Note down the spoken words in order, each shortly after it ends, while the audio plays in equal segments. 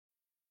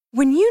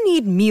When you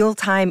need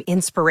mealtime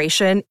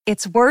inspiration,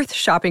 it's worth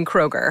shopping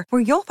Kroger,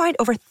 where you'll find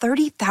over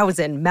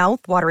 30,000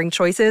 mouth-watering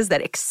choices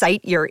that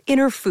excite your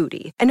inner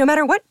foodie. And no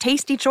matter what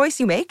tasty choice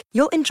you make,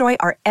 you'll enjoy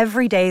our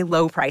everyday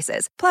low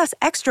prices, plus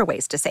extra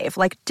ways to save,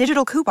 like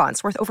digital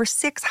coupons worth over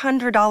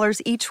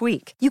 $600 each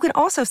week. You can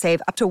also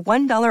save up to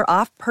 $1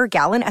 off per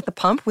gallon at the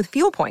pump with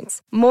fuel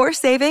points. More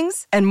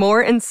savings and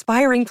more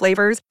inspiring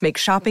flavors make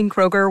shopping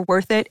Kroger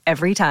worth it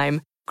every time.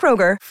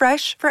 Kroger,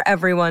 fresh for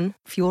everyone.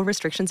 Fuel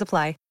restrictions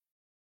apply.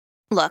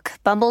 Look,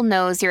 Bumble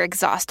knows you're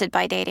exhausted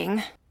by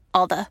dating.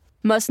 All the,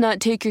 must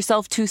not take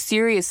yourself too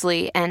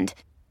seriously, and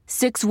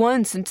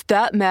 6'1" since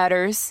that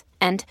matters,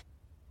 and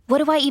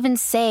what do I even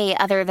say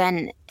other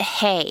than,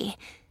 hey?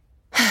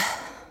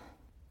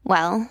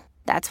 Well,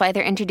 that's why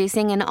they're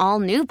introducing an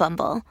all-new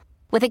Bumble,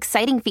 with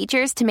exciting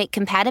features to make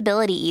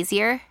compatibility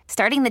easier,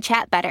 starting the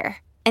chat better,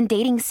 and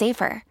dating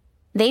safer.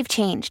 They've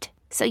changed,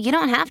 so you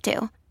don't have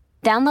to.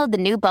 Download the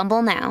new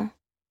Bumble now.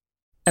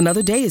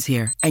 Another day is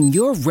here, and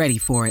you're ready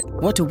for it.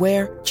 What to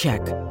wear? Check.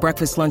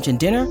 Breakfast, lunch, and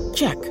dinner?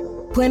 Check.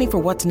 Planning for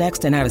what's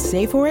next and how to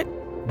save for it?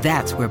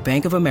 That's where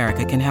Bank of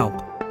America can help.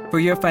 For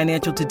your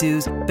financial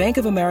to-dos, Bank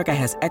of America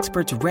has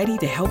experts ready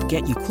to help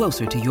get you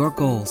closer to your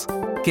goals.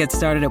 Get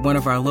started at one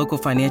of our local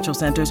financial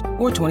centers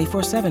or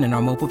 24/7 in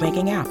our mobile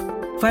banking app.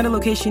 Find a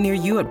location near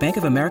you at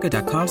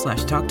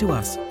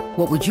bankofamerica.com/talktous.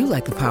 What would you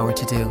like the power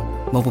to do?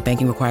 Mobile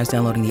banking requires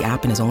downloading the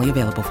app and is only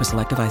available for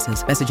select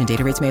devices. Message and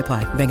data rates may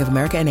apply. Bank of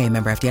America N.A.,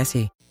 member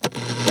FDIC.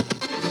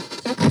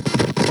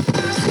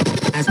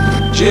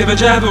 Jibber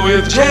Jabber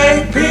with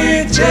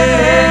JPJ.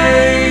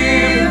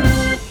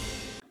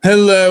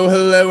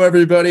 Hello,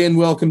 everybody, and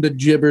welcome to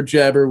Jibber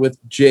Jabber with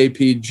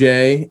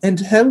JPJ. And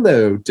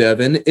hello,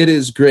 Devin. It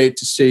is great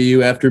to see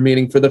you after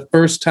meeting for the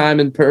first time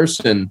in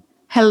person.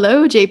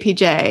 Hello,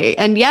 JPJ.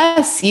 And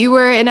yes, you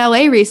were in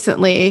LA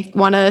recently.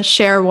 Want to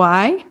share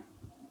why?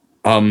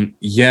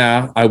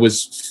 Yeah, I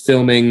was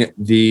filming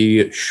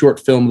the short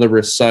film, The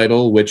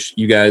Recital, which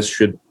you guys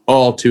should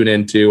all tune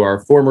into. Our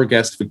former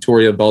guest,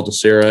 Victoria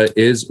Baldessera,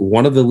 is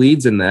one of the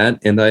leads in that,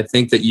 and I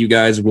think that you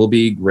guys will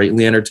be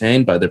greatly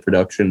entertained by the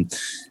production.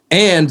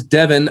 And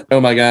Devin, oh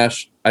my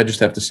gosh, I just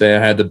have to say I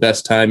had the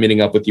best time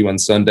meeting up with you on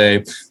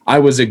Sunday. I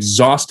was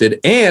exhausted,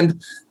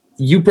 and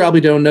you probably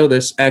don't know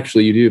this.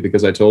 Actually, you do,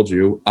 because I told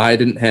you I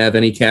didn't have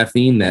any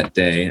caffeine that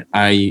day.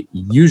 I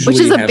usually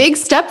Which is a big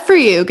step for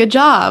you. Good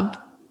job.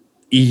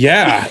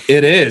 Yeah,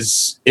 it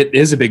is. It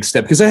is a big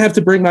step because I have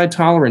to bring my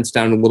tolerance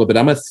down a little bit.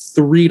 I'm a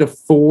 3 to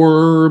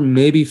 4,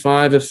 maybe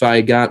 5 if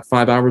I got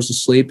 5 hours of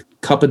sleep,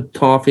 cup of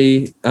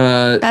coffee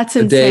That's a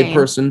insane. day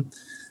person.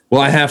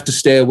 Well, I have to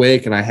stay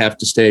awake and I have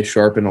to stay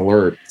sharp and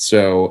alert.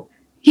 So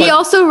He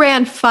also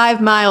ran 5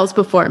 miles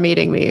before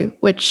meeting me,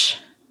 which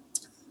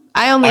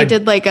I only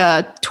did like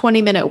a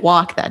 20-minute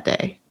walk that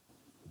day.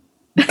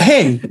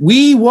 Hey,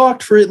 we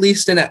walked for at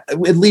least a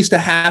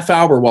half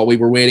hour while we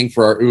were waiting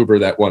for our Uber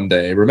that one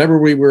day. Remember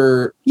we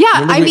were... Yeah,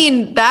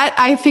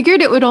 I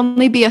figured it would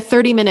only be a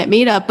 30-minute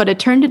meetup, but it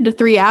turned into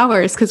 3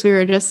 hours because we were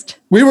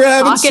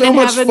having so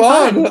much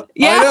fun.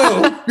 Yeah. I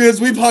know, because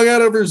we've hung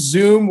out over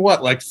Zoom,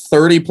 like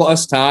 30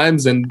 plus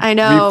times, and I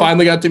know. we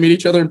finally got to meet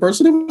each other in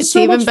person. It was It's so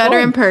even much better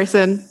fun. in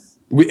person.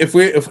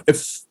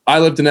 If I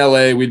lived in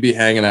LA, we'd be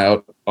hanging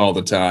out all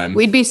the time.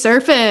 We'd be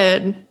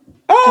surfing.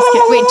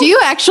 Wait, do you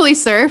actually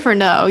surf or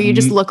no? You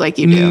just look like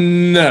you do.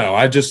 No,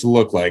 I just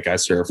look like I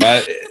surf.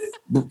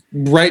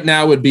 Right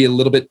now would be a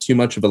little bit too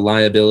much of a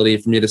liability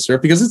for me to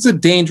surf because it's a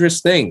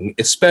dangerous thing,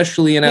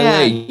 especially in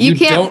LA. You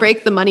can't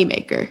break the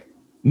moneymaker.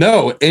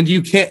 No, and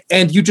you can't,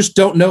 and you just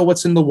don't know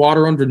what's in the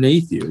water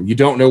underneath you. You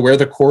don't know where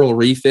the coral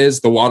reef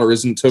is. The water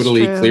isn't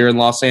totally clear in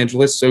Los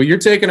Angeles, so you're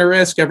taking a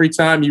risk every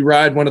time you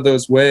ride one of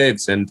those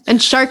waves. And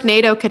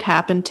Sharknado could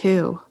happen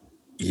too.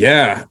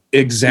 Yeah,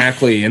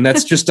 exactly. And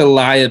that's just a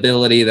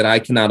liability that I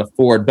cannot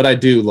afford, but I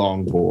do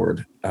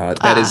longboard.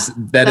 That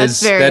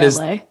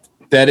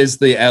is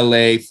the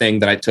LA thing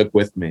that I took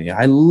with me.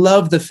 I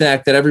love the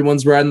fact that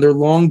everyone's riding their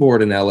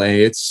longboard in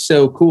LA. It's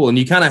so cool. And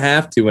you kind of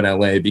have to in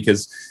LA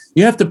because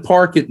you have to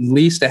park at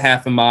least a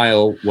half a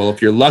mile. Well,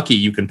 if you're lucky,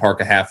 you can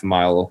park a half a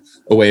mile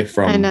away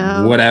from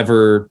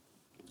whatever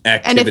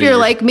activity. And if you're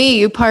like me,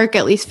 you park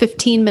at least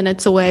 15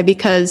 minutes away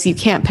because you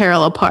can't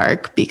parallel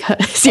park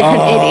because you're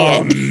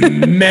an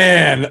idiot.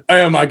 Man.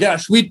 Oh my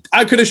gosh.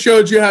 I could have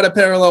showed you how to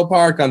parallel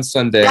park on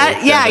Sunday.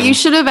 You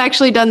should have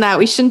actually done that.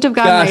 We shouldn't have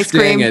gotten ice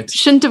cream.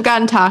 Shouldn't have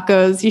gotten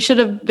tacos. You should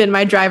have been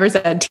my driver's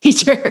ed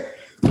teacher.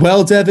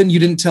 Well, Devin, you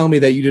didn't tell me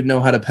that you didn't know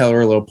how to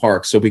parallel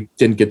park, so we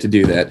didn't get to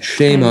do that.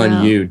 Shame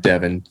on you,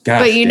 Devin. Gosh,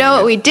 but you know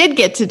what we did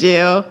get to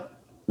do?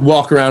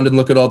 Walk around and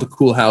look at all the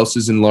cool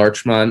houses in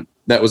Larchmont.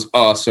 That was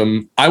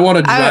awesome. I want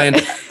a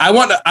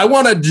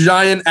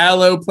giant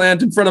aloe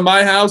plant in front of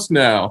my house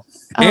now.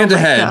 And a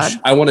hedge.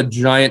 God. I want a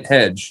giant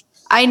hedge.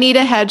 I need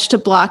a hedge to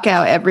block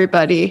out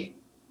everybody.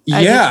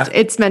 Yeah.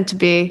 It's meant to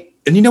be.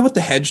 And you know what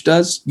the hedge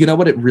does? You know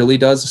what it really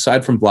does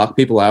aside from block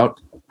people out?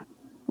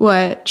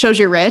 What? Shows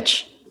you're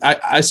rich?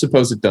 I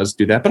suppose it does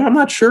do that, but I'm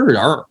not sure.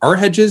 Are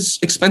hedges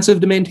expensive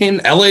to maintain?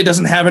 LA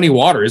doesn't have any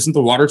water. Isn't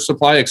the water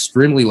supply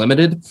extremely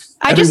limited?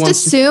 I just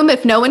assume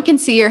if no one can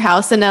see your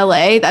house in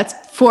LA, that's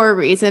for a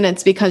reason.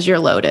 It's because you're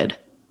loaded.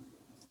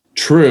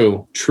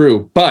 True.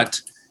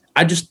 But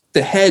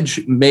the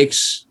hedge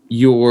makes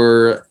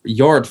your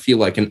yard feel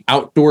like an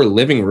outdoor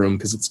living room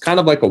because it's kind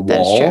of like a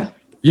wall,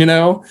 you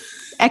know?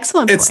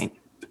 Excellent point.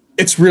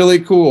 It's really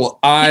cool.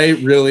 I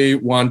really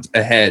want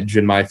a hedge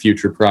in my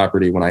future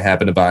property when I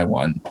happen to buy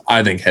one.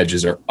 I think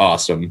hedges are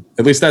awesome.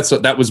 At least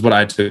that was what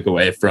I took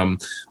away from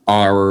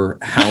our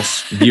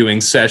house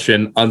viewing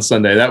session on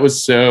Sunday. That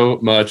was so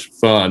much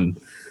fun.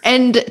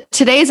 And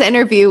today's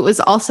interview was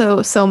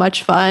also so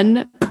much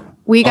fun.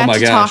 We got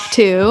to talk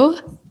to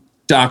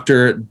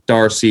Dr.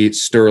 Darcy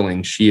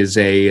Sterling. She is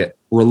a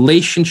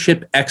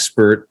relationship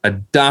expert, a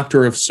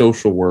doctor of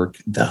social work,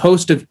 the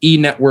host of E!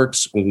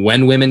 Network's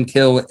When Women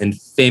Kill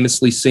and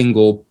Famously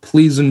Single.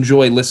 Please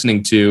enjoy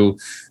listening to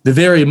the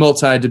very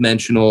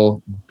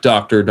multidimensional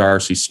Dr.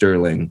 Darcy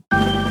Sterling.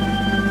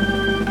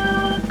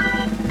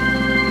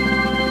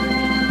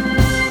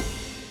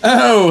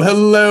 Oh,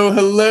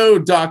 hello,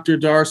 Dr.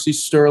 Darcy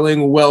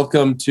Sterling.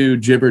 Welcome to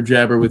Jibber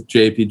Jabber with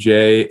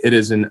JPJ. It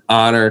is an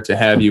honor to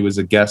have you as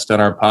a guest on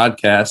our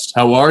podcast.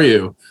 How are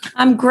you?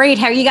 I'm great.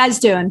 How are you guys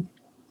doing?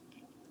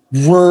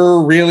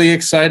 We're really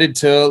excited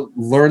to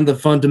learn the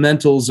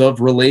fundamentals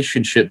of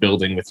relationship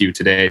building with you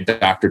today,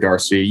 Dr.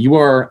 Darcy. You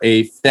are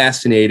a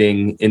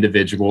fascinating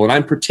individual, and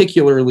I'm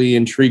particularly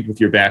intrigued with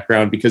your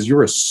background because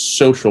you're a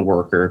social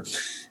worker.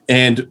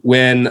 And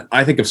when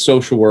I think of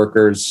social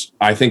workers,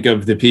 I think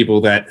of the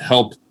people that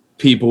help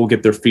people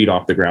get their feet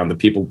off the ground, the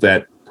people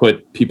that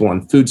put people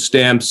on food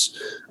stamps.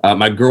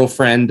 My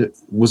girlfriend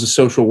was a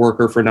social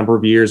worker for a number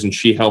of years, and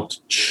she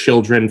helped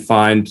children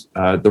find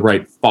the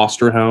right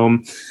foster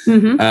home.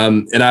 Mm-hmm.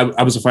 And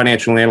I was a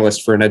financial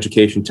analyst for an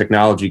education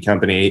technology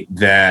company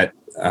that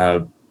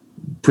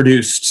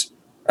produced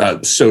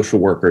social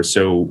workers.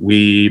 So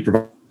we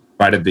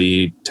provided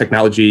the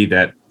technology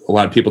that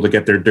allowed people to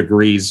get their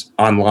degrees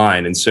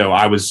online. And so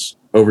I was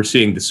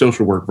overseeing the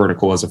social work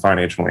vertical as a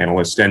financial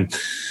analyst. And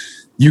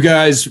you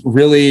guys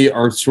really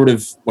are sort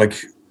of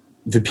like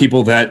the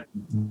people that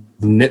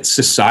knit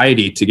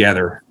society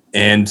together.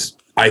 And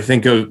I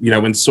think of,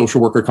 when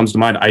social worker comes to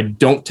mind, I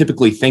don't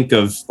typically think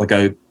of like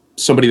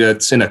somebody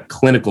that's in a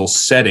clinical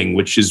setting,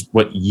 which is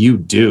what you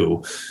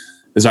do,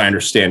 as I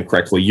understand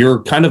correctly.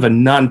 You're kind of a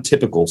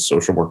non-typical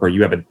social worker.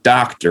 You have a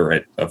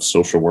doctorate of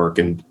social work.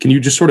 And can you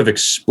just sort of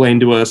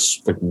explain to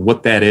us like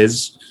what that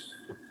is?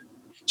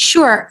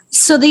 Sure.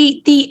 So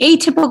the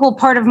atypical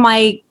part of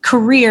my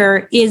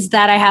career is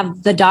that I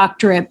have the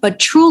doctorate, but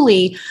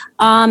truly,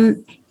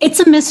 it's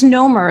a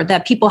misnomer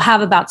that people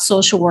have about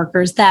social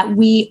workers, that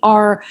we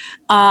are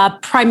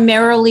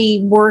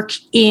primarily work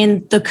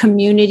in the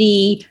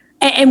community.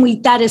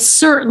 And that is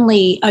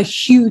certainly a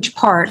huge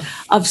part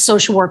of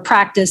social work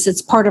practice.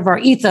 It's part of our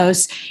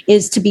ethos,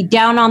 is to be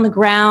down on the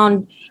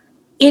ground,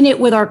 in it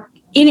with our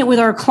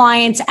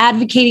clients,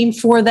 advocating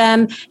for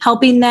them,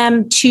 helping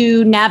them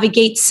to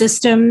navigate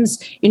systems,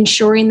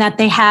 ensuring that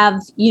they have,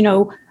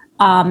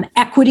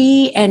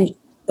 equity and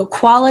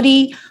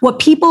equality. What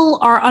people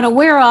are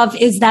unaware of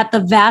is that the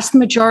vast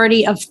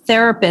majority of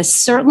therapists,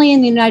 certainly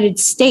in the United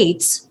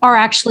States, are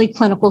actually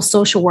clinical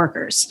social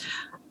workers.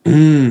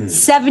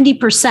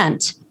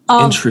 70%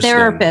 of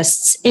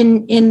therapists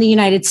in the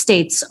United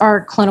States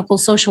are clinical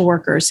social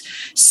workers.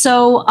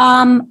 So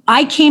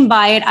I came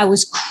by it. I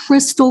was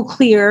crystal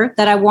clear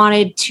that I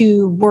wanted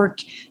to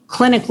work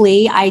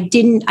clinically. I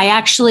don't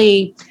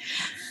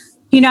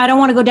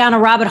want to go down a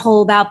rabbit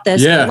hole about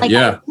this.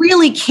 I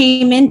really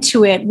came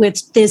into it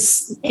with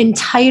this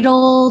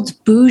entitled,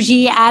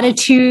 bougie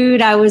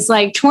attitude. I was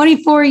like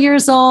 24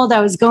 years old.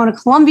 I was going to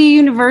Columbia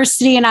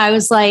University, and I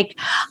was like,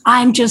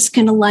 I'm just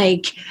going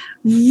to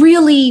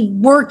really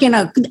work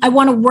I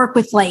want to work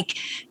with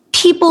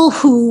people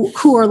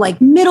who are like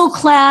middle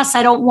class.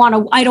 I don't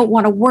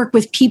want to work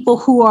with people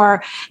who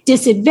are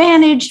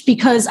disadvantaged,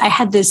 because I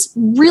had this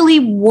really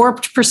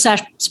warped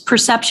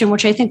perception,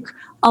 which I think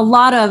a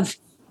lot of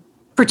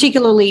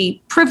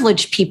particularly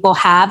privileged people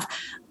have,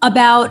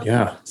 about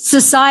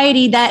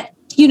society, that,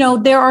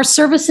 there are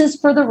services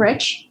for the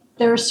rich,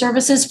 there are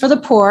services for the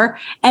poor,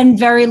 and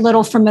very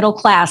little for middle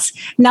class.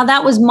 Now,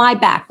 that was my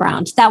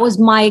background. That was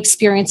my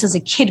experience as a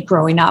kid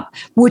growing up,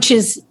 which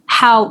is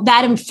how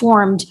that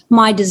informed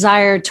my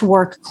desire to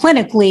work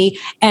clinically,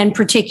 and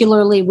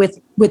particularly with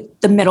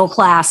the middle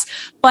class.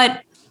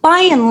 But by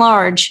and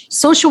large,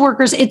 social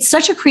workers, it's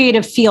such a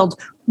creative field.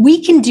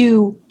 We can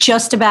do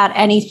just about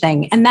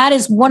anything. And that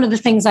is one of the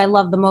things I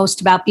love the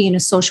most about being a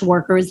social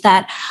worker, is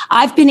that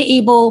I've been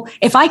able,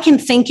 if I can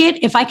think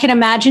it, if I can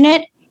imagine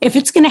it, if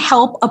it's going to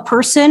help a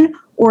person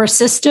or a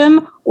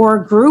system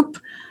or a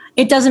group,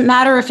 it doesn't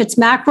matter if it's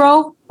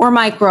macro or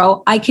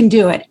micro, I can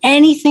do it.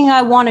 Anything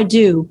I want to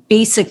do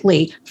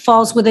basically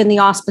falls within the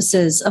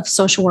auspices of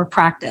social work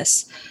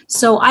practice.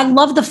 So I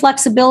love the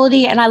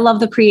flexibility and I love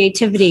the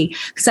creativity,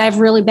 because I have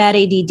really bad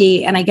ADD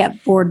and I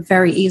get bored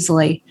very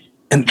easily.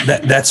 And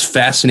that's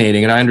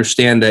fascinating. And I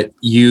understand that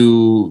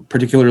you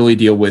particularly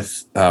deal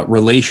with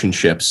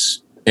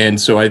relationships.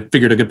 And so I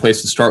figured a good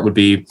place to start would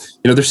be,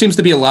 there seems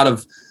to be a lot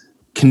of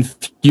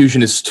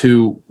confusion as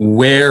to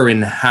where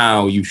and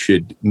how you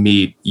should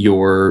meet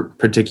your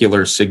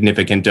particular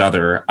significant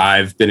other.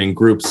 I've been in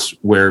groups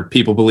where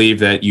people believe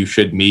that you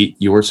should meet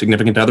your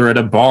significant other at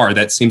a bar.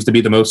 That seems to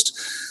be the most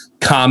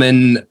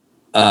common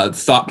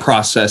thought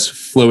process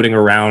floating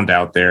around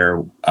out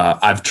there.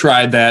 I've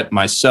tried that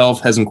myself,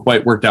 hasn't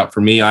quite worked out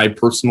for me. I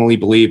personally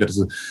believe, as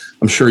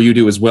I'm sure you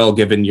do as well,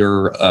 given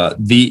you're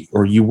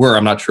you were,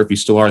 I'm not sure if you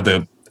still are,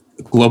 the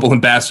global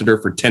ambassador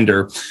for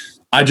Tinder.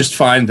 I just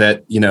find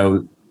that,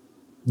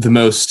 the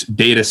most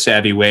data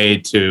savvy way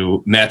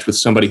to match with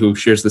somebody who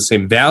shares the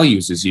same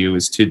values as you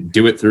is to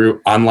do it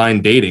through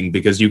online dating,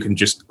 because you can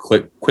just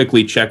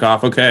quickly check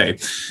off, okay,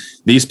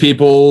 these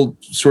people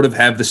sort of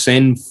have the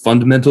same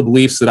fundamental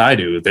beliefs that I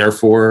do.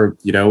 Therefore,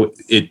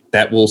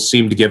 that will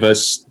seem to give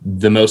us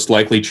the most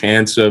likely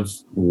chance of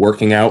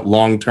working out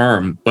long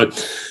term. But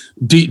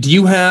do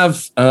you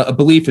have a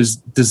belief?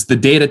 Does the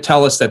data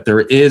tell us that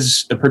there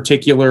is a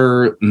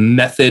particular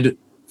method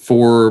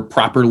for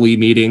properly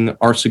meeting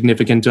our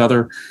significant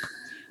other?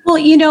 Well,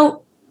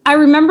 I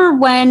remember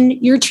when,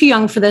 you're too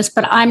young for this,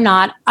 but I'm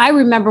not. I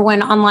remember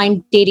when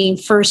online dating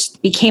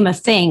first became a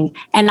thing,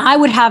 and I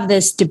would have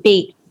this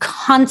debate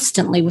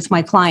constantly with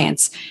my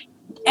clients.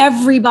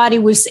 Everybody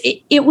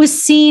it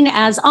was seen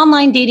as,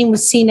 online dating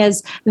was seen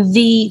as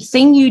the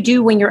thing you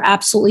do when you're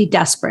absolutely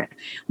desperate,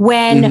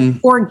 when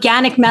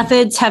organic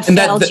methods have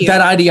failed you.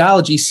 That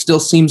ideology still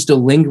seems to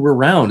linger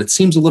around. It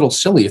seems a little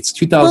silly. It's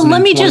 2021. Well,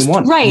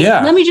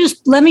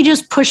 let me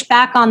just push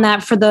back on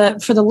that for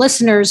the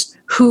listeners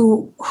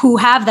who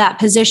have that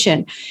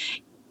position.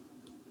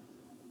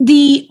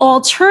 The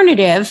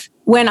alternative,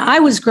 when I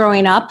was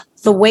growing up,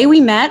 the way we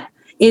met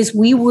is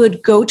we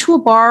would go to a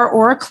bar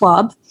or a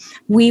club.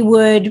 We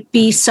would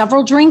be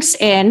several drinks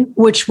in,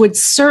 which would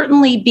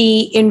certainly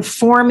be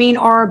informing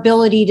our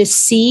ability to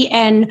see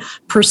and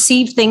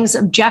perceive things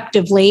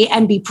objectively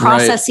and be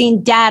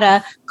processing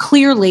data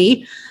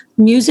clearly.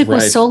 Music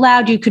was so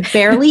loud you could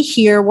barely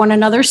hear one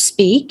another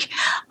speak.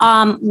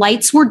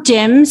 Lights were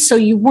dim, so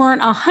you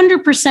weren't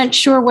 100%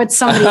 sure what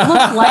somebody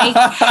looked like.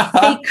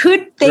 They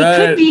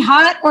could be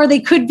hot or they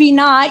could be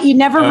not. You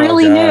never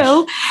really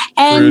knew.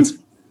 And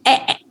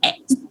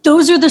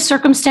those are the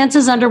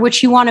circumstances under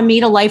which you want to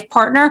meet a life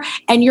partner,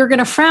 and you're going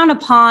to frown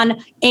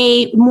upon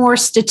a more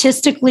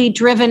statistically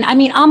driven. I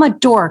mean, I'm a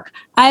dork.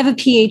 I have a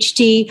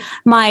PhD.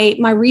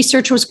 My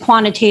research was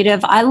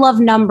quantitative. I love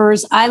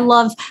numbers. I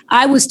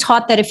was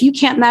taught that if you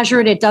can't measure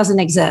it, it doesn't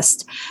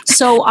exist.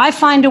 So I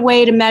find a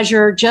way to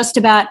measure just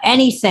about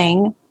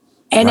anything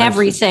and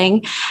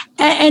everything.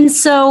 And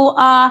so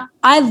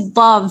I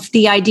love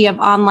the idea of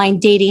online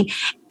dating.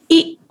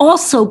 It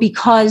also,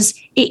 because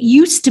it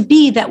used to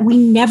be that we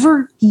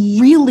never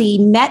really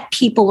met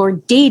people or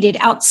dated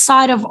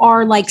outside of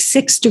our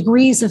 6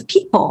 degrees of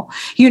people,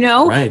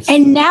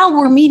 and now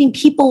we're meeting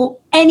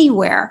people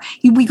anywhere.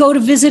 We go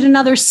to visit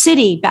another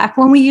city, back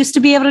when we used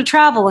to be able to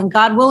travel, and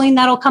God willing,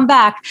 that'll come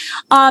back.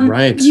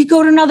 You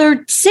go to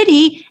another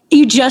city,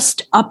 you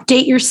just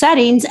update your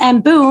settings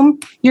and boom,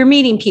 you're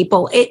meeting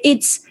people.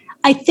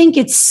 I think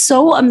it's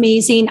so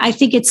amazing. I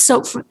think it's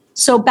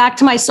so back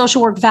to my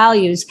social work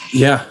values.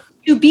 Yeah.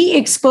 To be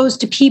exposed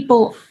to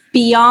people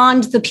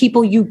beyond the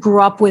people you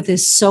grew up with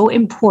is so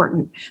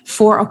important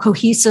for a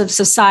cohesive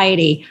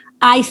society,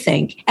 I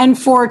think, and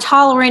for a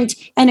tolerant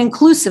and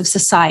inclusive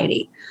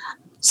society.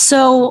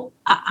 So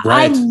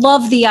I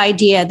love the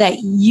idea that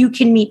you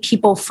can meet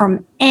people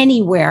from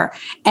anywhere.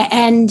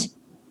 And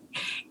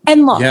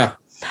look,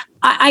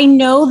 I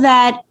know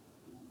that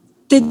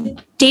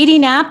the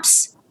dating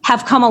apps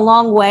have come a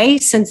long way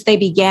since they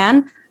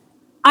began.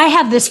 I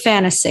have this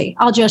fantasy.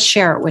 I'll just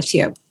share it with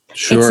you.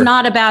 Sure. It's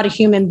not about a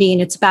human being.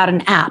 It's about an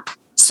app.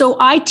 So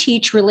I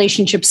teach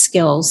relationship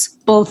skills,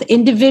 both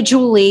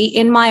individually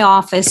in my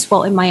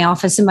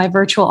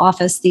virtual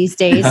office these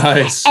days.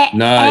 Nice.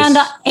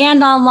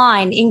 And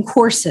online in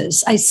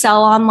courses. I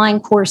sell online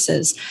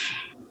courses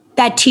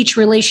that teach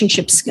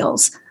relationship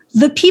skills.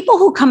 The people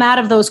who come out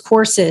of those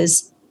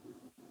courses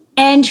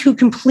and who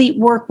complete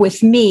work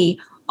with me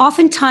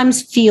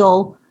oftentimes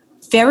feel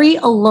very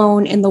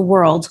alone in the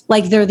world,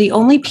 like they're the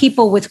only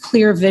people with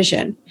clear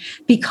vision,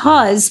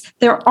 because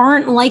there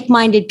aren't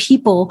like-minded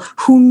people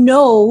who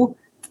know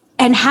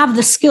and have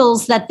the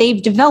skills that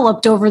they've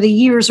developed over the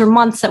years or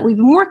months that we've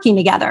been working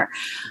together.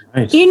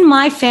 Right. In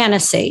my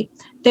fantasy,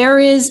 there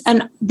is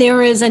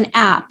an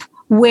app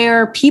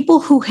where people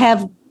who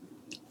have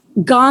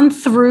gone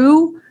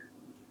through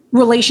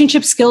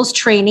relationship skills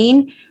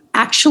training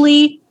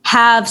actually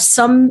have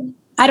some,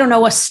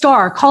 a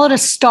star, call it a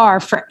star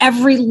for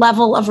every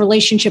level of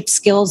relationship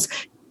skills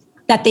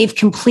that they've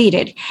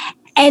completed.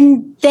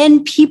 And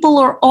then people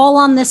are all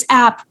on this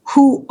app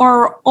who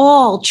are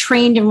all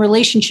trained in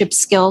relationship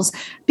skills,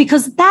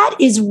 because that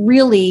is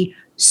really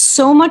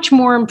so much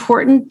more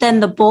important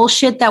than the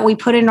bullshit that we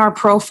put in our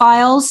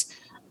profiles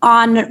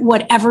on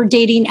whatever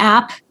dating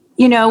app.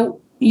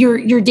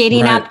 your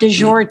dating app du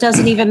jour. It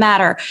doesn't even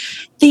matter.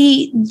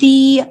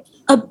 The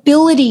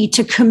ability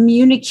to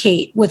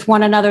communicate with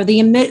one another,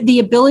 the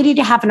ability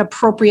to have an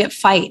appropriate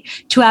fight,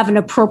 to have an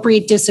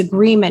appropriate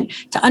disagreement,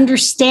 to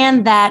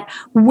understand that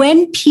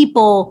when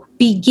people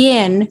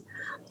begin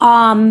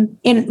and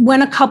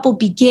when a couple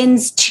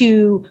begins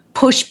to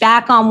push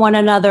back on one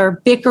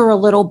another, bicker a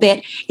little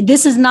bit,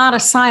 this is not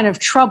a sign of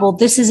trouble.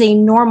 This is a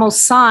normal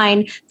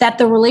sign that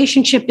the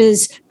relationship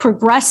is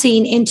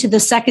progressing into the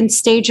second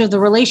stage of the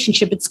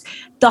relationship. It's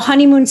the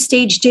honeymoon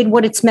stage did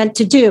what it's meant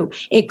to do.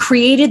 It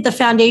created the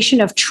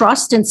foundation of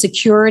trust and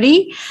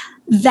security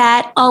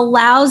that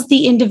allows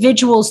the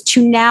individuals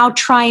to now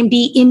try and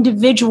be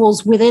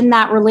individuals within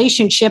that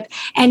relationship.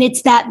 And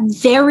it's that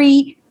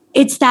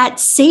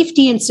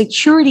safety and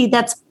security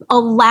that's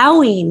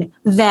allowing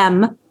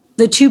them,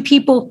 the two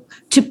people,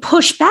 to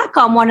push back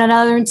on one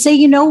another and say,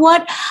 you know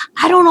what?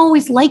 I don't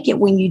always like it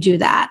when you do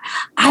that.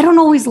 I don't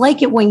always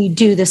like it when you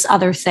do this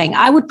other thing.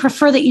 I would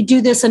prefer that you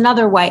do this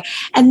another way.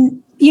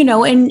 And, you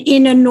know, and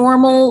in a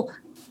normal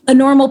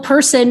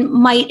person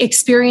might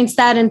experience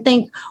that and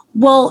think,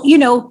 well, you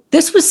know,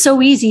 this was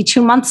so easy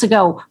 2 months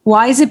ago.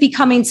 Why is it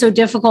becoming so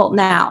difficult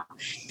now?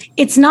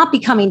 It's not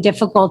becoming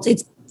difficult.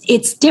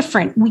 It's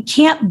different. We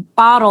can't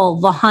bottle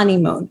the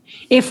honeymoon.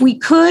 If we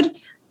could,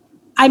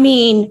 I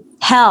mean,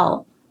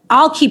 hell,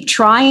 I'll keep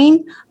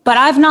trying, but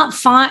I've not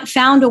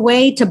found a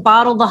way to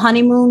bottle the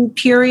honeymoon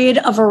period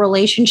of a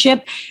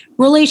relationship.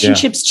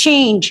 Relationships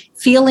change,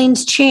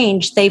 feelings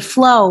change, they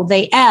flow,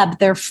 they ebb,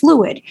 they're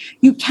fluid.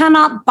 You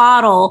cannot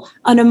bottle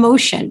an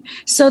emotion.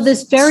 So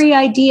this very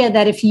idea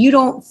that if you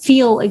don't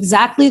feel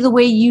exactly the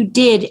way you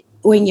did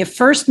when you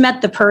first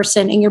met the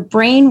person and your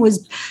brain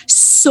was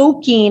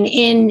soaking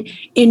in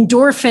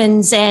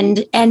endorphins and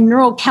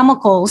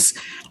neurochemicals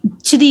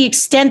to the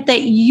extent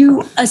that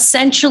you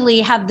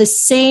essentially have the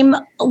same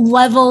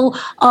level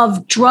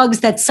of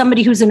drugs that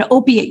somebody who's an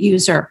opiate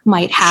user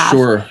might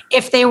have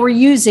if they were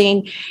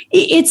using,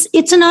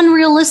 it's an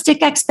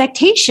unrealistic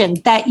expectation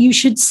that you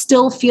should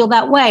still feel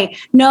that way.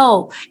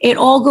 No, it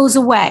all goes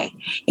away.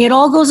 It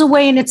all goes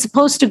away, and it's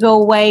supposed to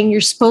go away, and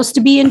you're supposed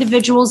to be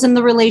individuals in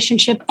the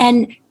relationship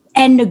and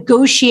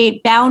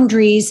negotiate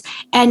boundaries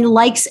and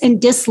likes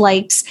and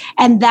dislikes.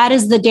 And that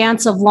is the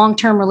dance of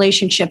long-term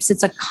relationships.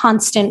 It's a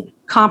constant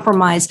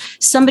compromise.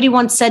 Somebody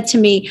once said to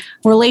me,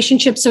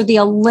 relationships are the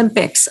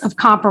Olympics of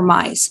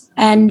compromise.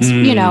 And,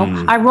 you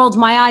know, I rolled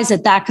my eyes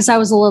at that because I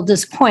was a little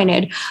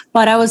disappointed.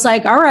 But I was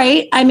like, all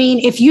right, I mean,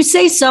 if you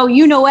say so,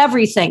 you know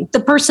everything. The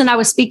person I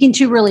was speaking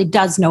to really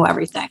does know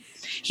everything.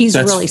 He's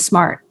really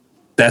smart.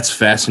 That's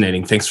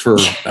fascinating. Thanks for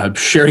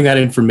sharing that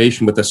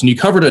information with us. And you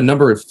covered a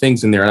number of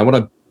things in there, and I want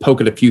to poke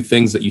at a few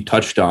things that you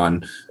touched on.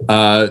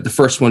 The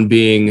first one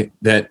being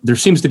that there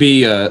seems to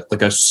be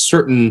a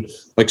certain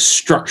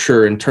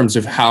structure in terms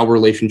of how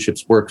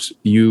relationships works.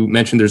 You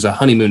mentioned there's a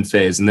honeymoon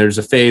phase and there's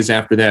a phase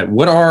after that.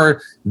 What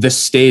are the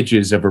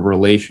stages of a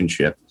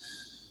relationship?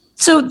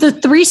 So the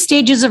 3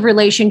 stages of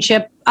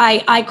relationship,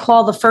 I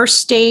call the first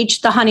stage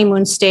the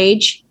honeymoon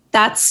stage.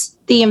 That's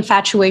the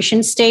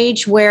infatuation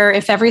stage, where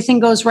if everything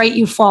goes right,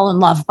 you fall in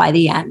love by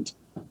the end.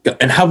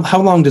 And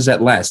how long does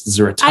that last? Is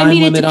there a time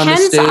limit on the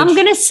stage? I'm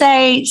going to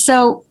say,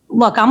 so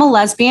look, I'm a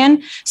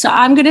lesbian. So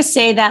I'm going to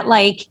say that,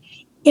 like,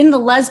 in the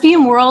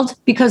lesbian world,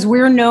 because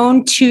we're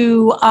known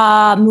to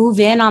move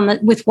in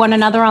with one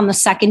another on the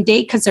second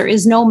date, because there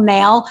is no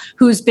male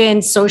who's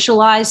been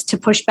socialized to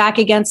push back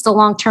against a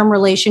long-term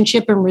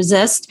relationship and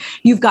resist.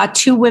 You've got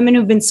 2 women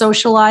who've been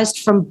socialized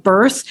from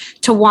birth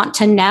to want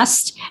to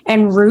nest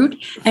and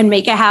root and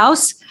make a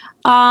house.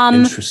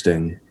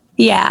 Interesting.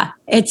 Yeah,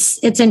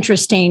 it's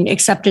interesting,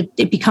 except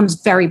it becomes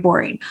very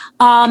boring.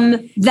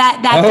 That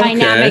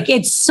dynamic,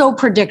 it's so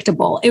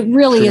predictable. It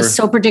really is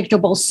so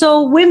predictable.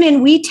 So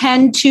women, we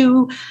tend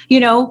to,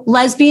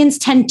 lesbians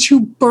tend to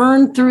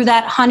burn through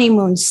that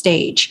honeymoon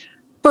stage,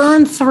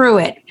 burn through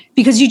it,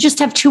 because you just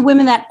have 2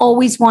 women that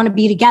always want to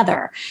be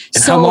together.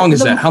 And so how long is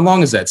that? How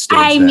long is that stage?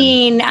 I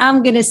mean,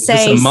 I'm going to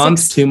say a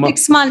month, 2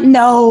 months? 6 months.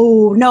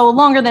 No,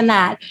 longer than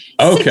that.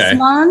 Okay.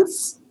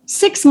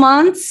 6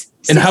 months.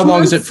 And how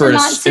long is it for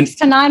 6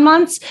 to 9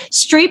 months?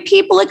 Straight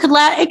people, it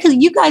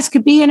could you guys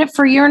could be in it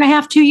for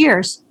 1.5 to 2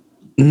 years.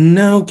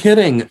 No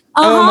kidding.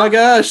 Oh my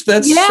gosh,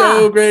 that's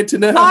so great to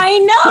know. I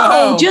know.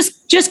 Wow.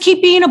 Just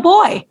keep being a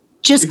boy.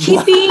 Just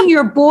keep being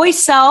your boy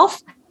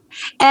self,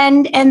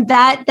 and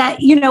that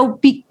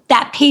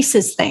that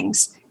paces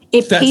things.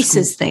 It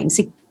paces things.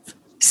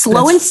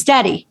 Slow and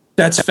steady.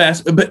 That's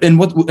fast. But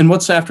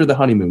what's after the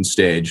honeymoon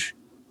stage?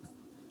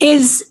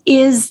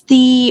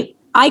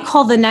 I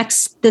call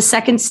the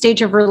second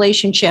stage of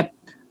relationship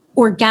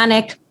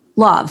organic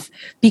love,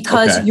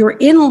 because you're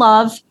in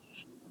love,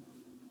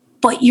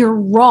 but you're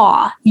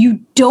raw. You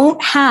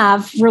don't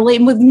have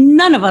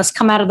none of us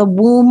come out of the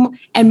womb,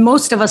 and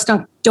most of us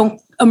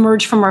don't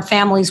emerge from our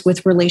families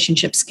with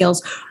relationship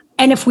skills.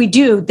 And if we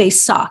do, they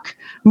suck.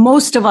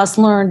 Most of us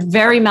learned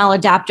very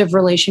maladaptive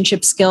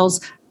relationship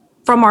skills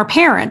from our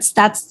parents.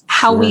 That's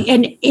how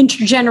and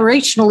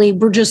intergenerationally,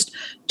 we're just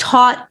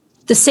taught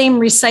the same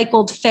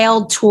recycled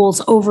failed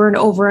tools over and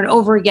over and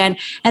over again.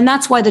 And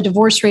that's why the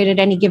divorce rate at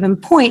any given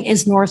point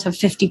is north of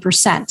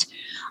 50%.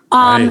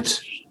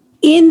 Right.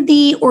 In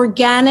the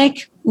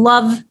organic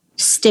love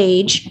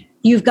stage,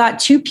 you've got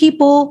two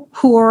people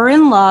who are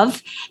in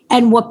love.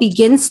 And what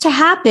begins to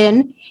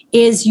happen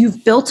is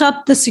you've built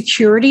up the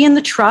security and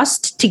the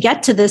trust to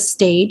get to this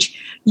stage.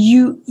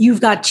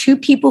 You've got two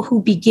people who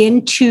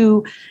begin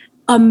to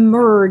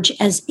emerge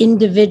as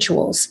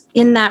individuals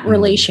in that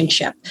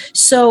relationship.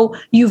 So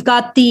you've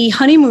got the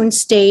honeymoon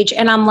stage,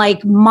 and I'm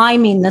like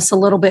miming this a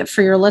little bit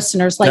for your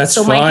listeners. Like, That's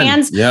so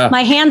fine.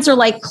 my hands are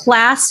like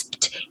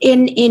clasped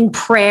in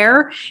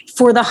prayer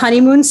for the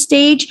honeymoon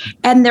stage,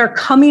 and they're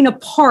coming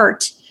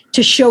apart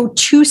to show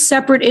two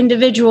separate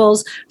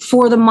individuals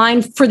for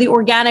the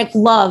organic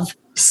love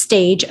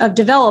stage of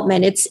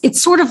development.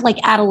 It's sort of like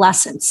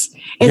adolescence.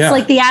 It's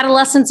like the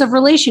adolescence of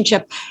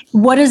relationship.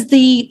 What is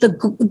the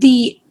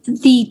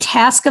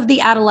task of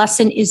the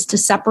adolescent is to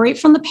separate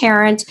from the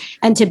parent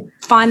and to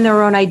find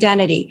their own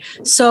identity.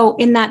 So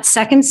in that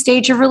second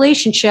stage of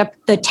relationship,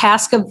 the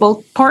task of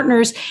both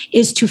partners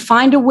is to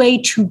find a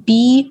way to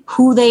be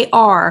who they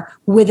are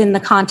within the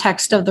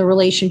context of the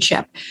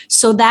relationship.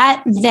 So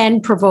that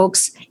then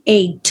provokes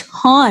a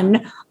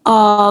ton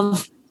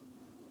of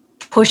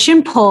push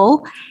and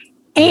pull.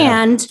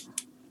 And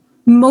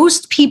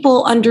most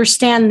people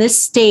understand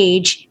this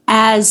stage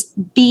as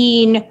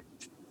being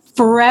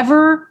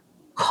forever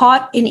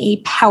caught in a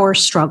power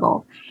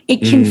struggle.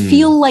 It can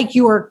feel like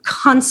you are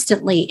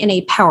constantly in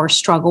a power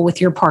struggle with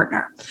your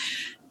partner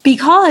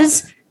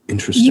because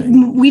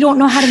we don't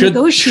know how to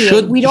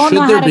negotiate. We don't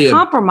know how to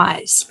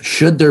compromise.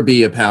 Should there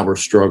be a power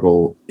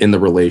struggle in the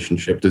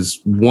relationship? Does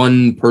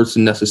one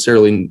person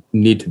necessarily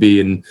need to be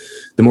in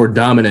the more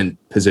dominant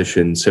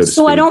position, so to speak?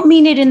 So I don't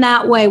mean it in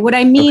that way. What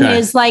I mean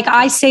is, like,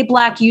 I say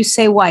black, you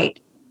say white.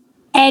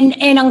 And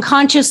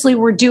unconsciously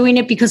we're doing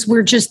it because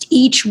we're just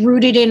each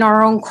rooted in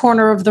our own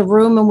corner of the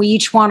room and we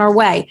each want our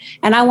way.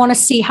 And I want to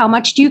see, how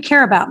much do you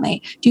care about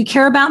me? Do you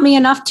care about me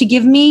enough to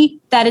give me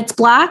that it's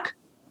black?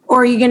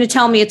 Or are you going to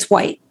tell me it's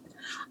white?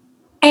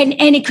 And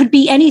it could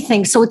be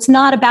anything. So it's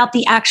not about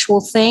the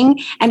actual thing.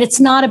 And it's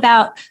not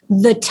about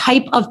the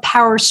type of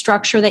power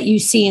structure that you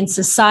see in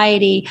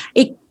society.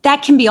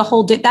 That can be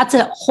that's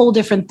a whole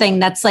different thing.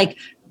 That's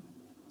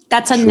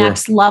a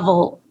next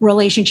level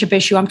relationship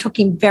issue. I'm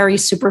talking very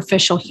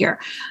superficial here.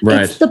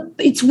 Right.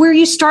 It's where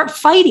you start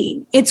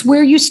fighting. It's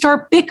where you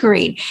start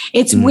bickering.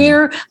 It's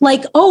where,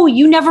 like, oh,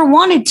 you never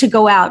wanted to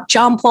go out,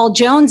 John Paul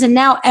Jones, and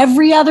now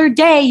every other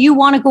day you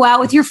want to go out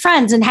with your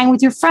friends and hang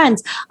with your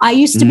friends. I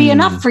used to be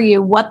enough for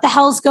you. What the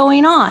hell's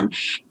going on?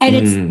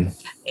 And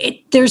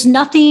there's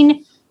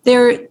nothing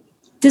there.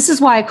 This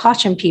is why I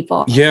caution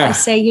people. Yeah. I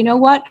say, you know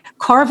what?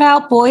 Carve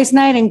out boys'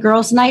 night and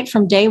girls' night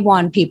from day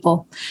one,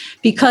 people,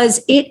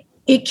 because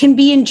it can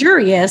be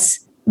injurious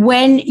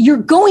when you're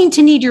going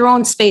to need your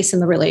own space in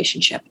the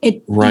relationship.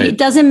 It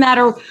doesn't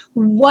matter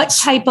what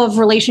type of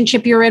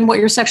relationship you're in, what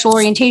your sexual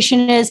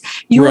orientation is.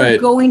 You are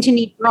going to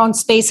need your own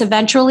space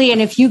eventually.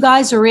 And if you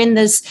guys are in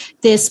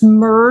this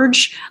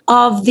merge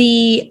of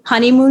the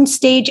honeymoon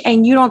stage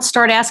and you don't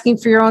start asking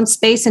for your own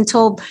space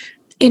until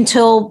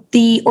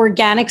the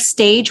organic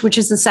stage, which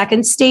is the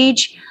second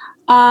stage,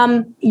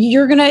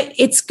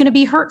 it's gonna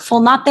be hurtful.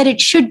 Not that it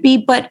should be,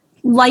 but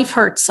life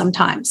hurts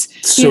sometimes.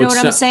 Do you know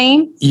what I'm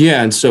saying?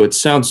 Yeah. And so it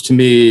sounds to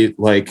me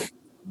like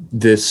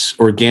this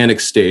organic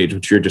stage,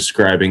 which you're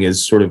describing,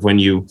 is sort of when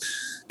you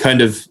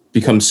kind of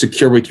become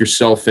secure with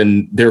yourself,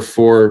 and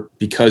therefore,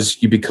 because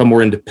you become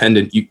more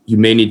independent, you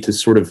may need to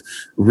sort of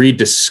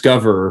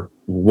rediscover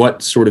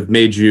what sort of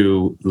made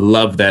you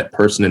love that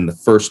person in the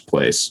first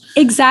place.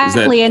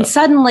 Exactly. And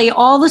suddenly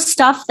all the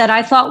stuff that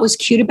I thought was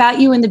cute about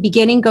you in the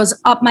beginning goes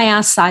up my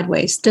ass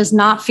sideways, does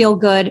not feel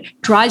good,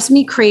 drives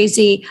me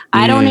crazy.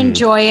 I don't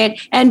enjoy it,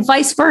 and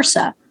vice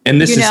versa. And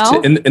this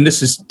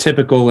this is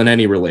typical in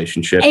any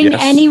relationship. In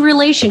any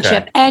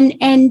relationship. Okay.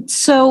 And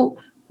so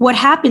what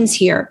happens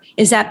here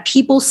is that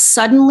people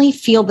suddenly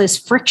feel this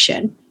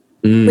friction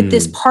with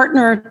this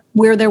partner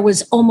where there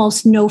was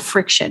almost no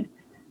friction.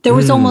 There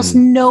was almost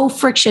no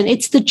friction.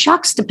 It's the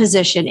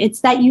juxtaposition. It's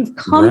that you've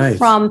come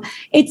from,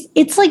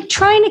 it's like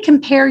trying to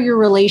compare your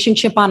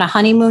relationship on a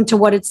honeymoon to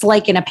what it's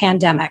like in a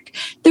pandemic.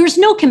 There's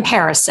no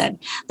comparison.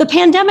 The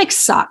pandemic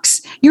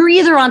sucks. You're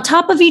either on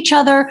top of each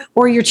other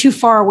or you're too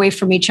far away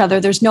from each other.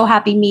 There's no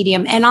happy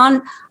medium. And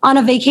on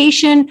a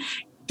vacation,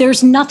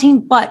 there's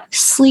nothing but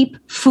sleep,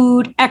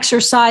 food,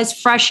 exercise,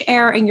 fresh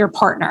air, and your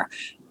partner.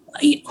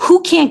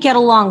 Who can't get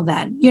along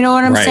then? You know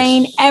what I'm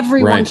saying?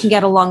 Everyone can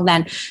get along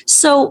then.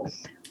 So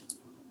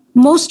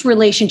most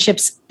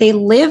relationships, they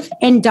live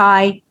and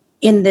die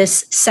in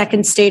this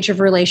second stage of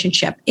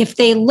relationship. If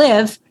they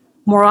live,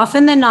 more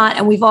often than not,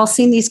 and we've all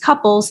seen these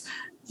couples,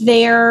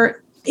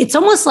 it's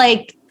almost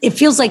like, it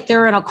feels like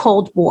they're in a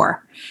Cold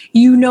War.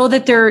 You know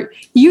that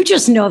you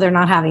just know they're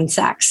not having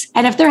sex.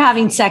 And if they're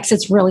having sex,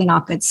 it's really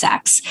not good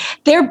sex.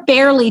 They're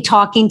barely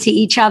talking to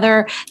each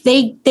other.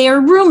 They're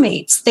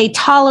roommates. They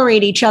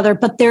tolerate each other,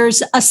 but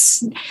there's a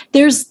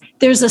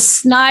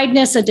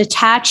snideness, a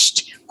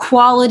detached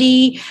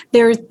quality.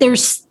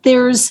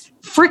 There's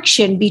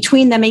friction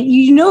between them,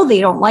 and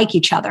they don't like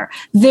each other.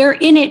 They're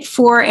in it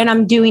for, and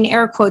I'm doing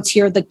air quotes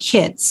here, the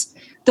kids.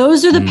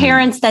 Those are the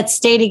parents that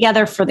stay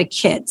together for the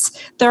kids.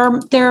 They're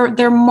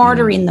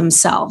martyring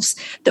themselves,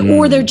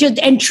 or they're just,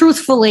 and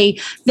truthfully,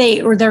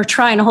 they're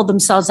trying to hold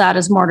themselves out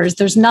as martyrs.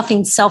 There's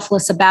nothing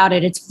selfless about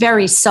it. It's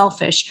very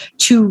selfish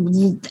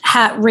to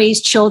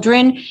raise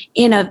children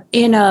in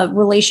a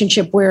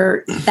relationship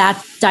where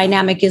that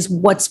dynamic is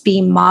what's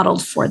being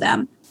modeled for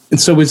them. And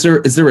so is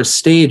there a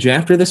stage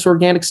after this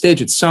organic stage?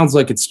 It sounds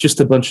like it's just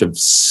a bunch of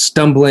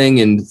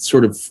stumbling and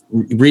sort of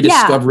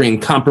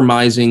rediscovering,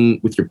 compromising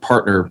with your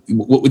partner.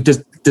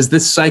 Does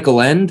this cycle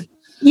end?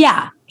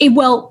 Yeah.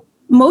 Well,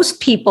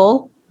 most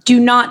people do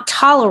not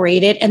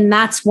tolerate it, and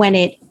that's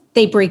when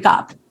they break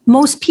up.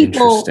 Most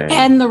people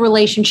end the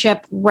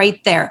relationship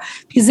right there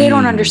because they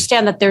don't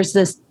understand that there's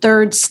this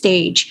third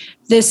stage.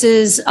 This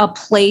is a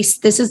place,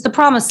 this is the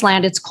promised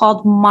land. It's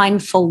called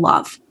mindful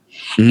love.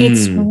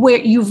 It's where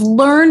you've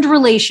learned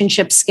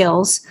relationship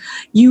skills.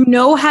 You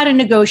know how to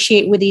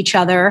negotiate with each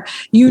other.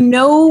 You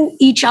know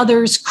each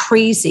other's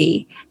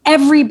crazy.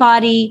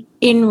 Everybody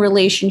in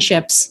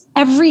relationships,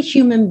 every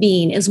human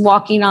being is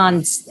walking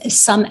on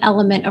some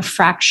element of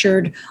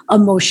fractured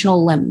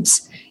emotional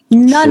limbs.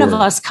 None of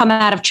us come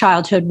out of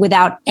childhood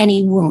without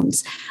any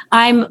wounds.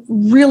 I'm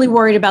really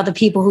worried about the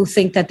people who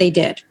think that they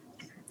did.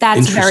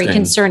 That's very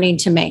concerning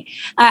to me.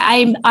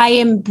 I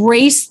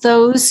embrace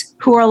those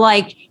who are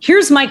like,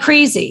 here's my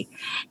crazy.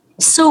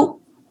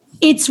 So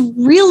it's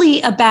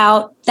really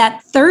about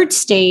that third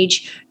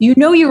stage. You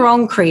know your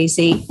own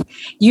crazy,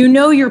 you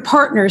know your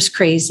partner's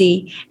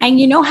crazy, and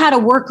you know how to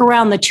work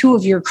around the two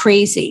of your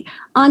crazy.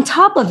 On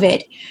top of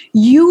it,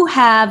 you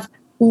have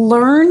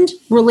learned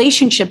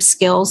relationship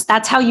skills.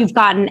 That's how you've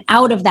gotten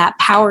out of that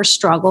power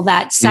struggle,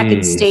 that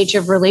second stage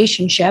of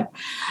relationship.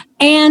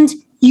 And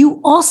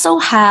you also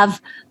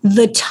have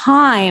the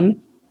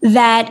time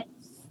that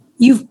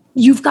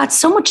you've got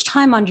so much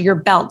time under your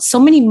belt, so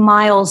many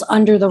miles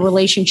under the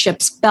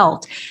relationship's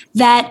belt,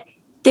 that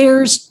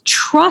there's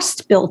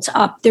trust built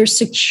up, there's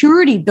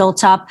security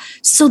built up,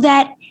 so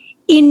that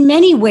in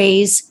many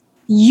ways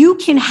you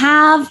can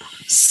have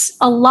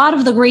a lot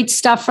of the great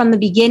stuff from the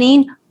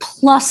beginning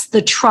plus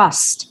the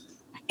trust.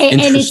 And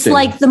it's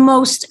like the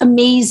most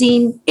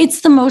amazing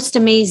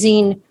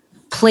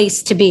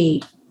place to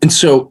be. And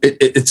so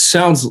it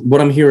sounds, what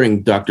I'm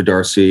hearing, Dr.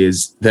 Darcy,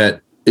 is that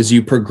as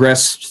you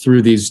progress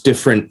through these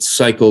different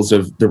cycles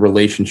of the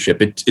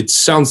relationship, it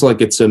sounds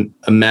like it's a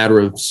matter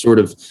of sort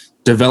of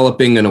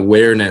developing an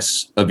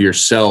awareness of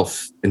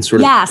yourself and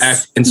sort of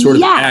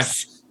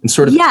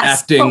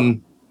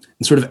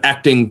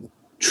acting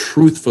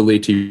truthfully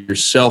to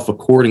yourself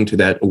according to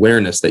that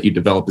awareness that you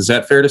develop. Is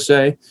that fair to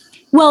say?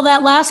 Well,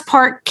 that last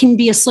part can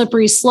be a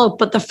slippery slope,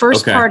 but the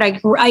first part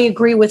I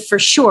agree with for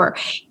sure.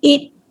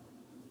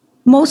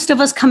 Most of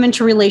us come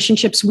into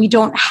relationships, we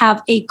don't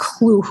have a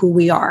clue who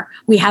we are.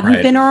 We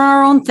haven't been on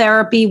our own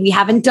therapy. We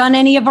haven't done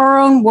any of our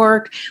own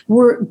work.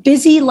 We're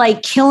busy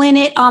like killing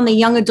it on the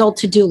young adult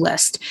to-do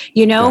list.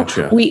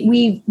 Gotcha.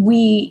 We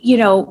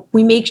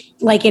make,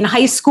 like in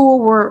high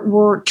school,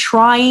 we're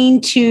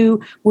trying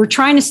to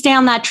stay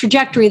on that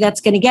trajectory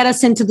that's going to get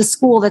us into the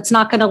school that's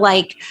not going to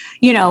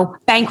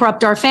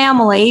bankrupt our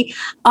family.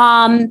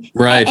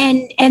 Right.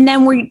 And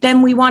then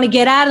we want to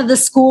get out of the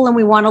school and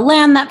we want to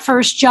land that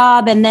first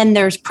job, and then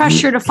there's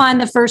pressure to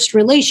find the first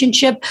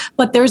relationship,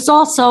 but there's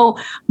also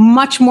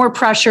much more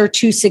pressure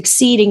to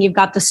succeeding. You've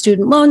got the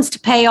student loans to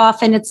pay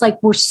off. And it's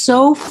like, we're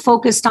so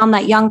focused on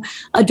that young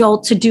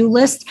adult to-do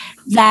list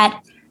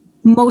that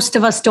most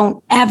of us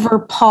don't ever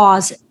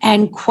pause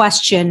and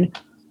question,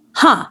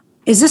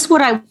 is this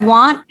what I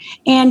want?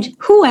 And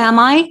who am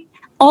I?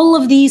 All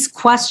of these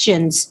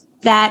questions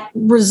that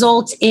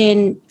result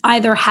in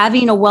either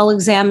having a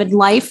well-examined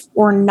life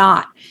or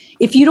not.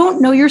 If you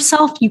don't know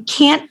yourself, you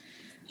can't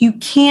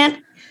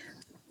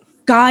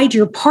guide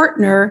your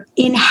partner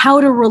in how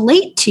to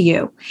relate to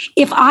you.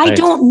 If I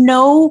don't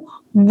know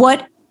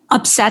what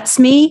upsets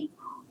me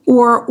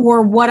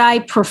or what I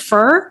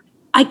prefer,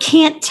 I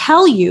can't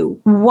tell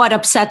you what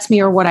upsets me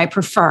or what I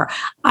prefer.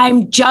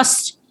 I'm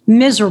just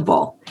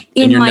miserable in my unhappiness.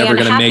 And you're never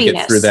going to make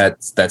it through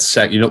that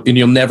second, and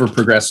you'll never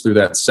progress through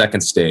that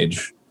second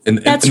stage.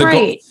 That's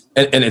right.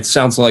 And it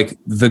sounds like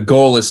the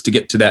goal is to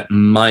get to that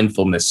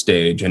mindfulness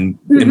stage. And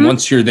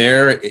once you're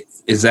there,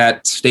 is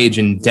that stage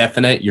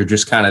indefinite? You're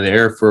just kind of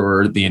there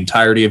for the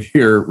entirety of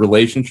your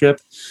relationship?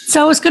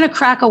 So I was going to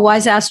crack a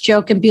wise ass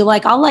joke and be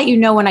like, I'll let you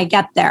know when I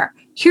get there.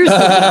 Here's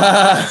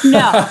the deal.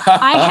 No,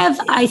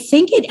 I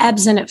think it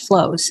ebbs and it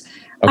flows.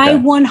 Okay. I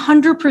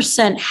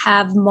 100%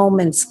 have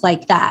moments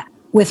like that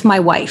with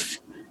my wife.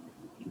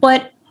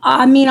 But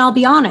I mean, I'll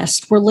be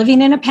honest. We're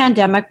living in a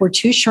pandemic. We're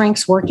two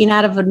shrinks working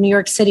out of a New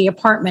York City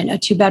apartment, a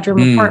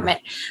 2-bedroom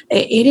apartment.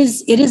 It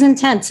is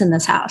intense in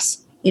this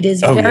house. It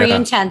is very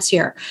intense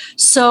here.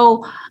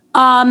 So,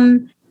 I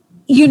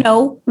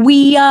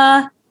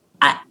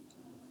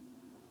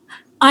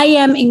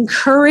am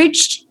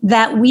encouraged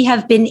that we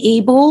have been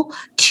able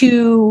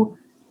to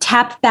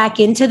tap back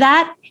into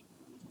that.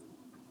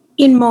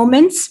 in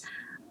moments.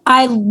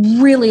 I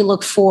really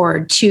look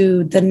forward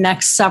to the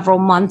next several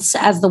months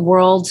as the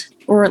world,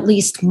 or at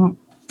least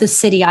the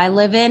city I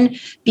live in,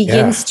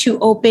 begins to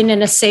open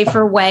in a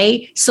safer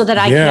way so that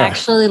I can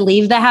actually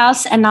leave the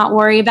house and not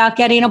worry about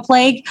getting a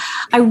plague.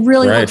 I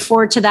really look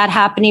forward to that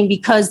happening,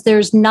 because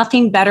there's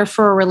nothing better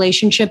for a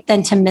relationship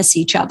than to miss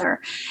each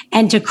other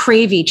and to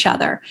crave each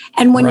other.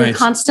 And when you're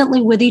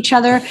constantly with each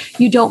other,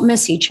 you don't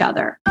miss each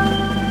other.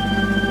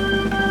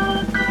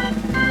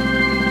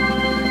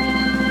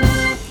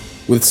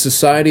 With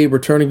society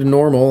returning to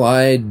normal,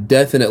 I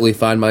definitely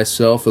find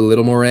myself a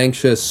little more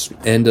anxious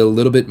and a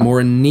little bit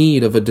more in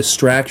need of a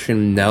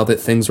distraction now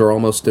that things are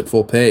almost at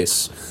full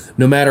pace.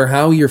 No matter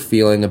how you're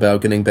feeling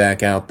about getting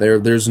back out there,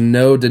 there's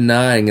no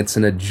denying it's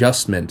an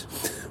adjustment.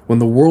 When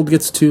the world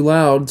gets too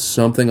loud,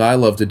 something I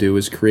love to do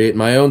is create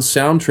my own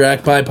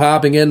soundtrack by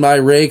popping in my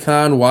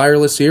Raycon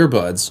wireless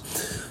earbuds.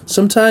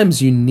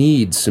 Sometimes you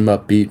need some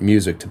upbeat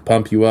music to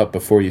pump you up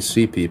before you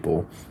see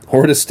people,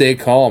 or to stay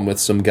calm with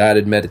some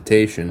guided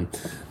meditation.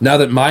 Now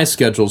that my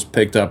schedule's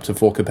picked up to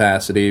full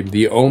capacity,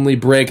 the only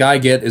break I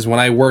get is when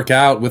I work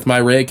out with my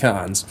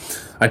Raycons.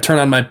 I turn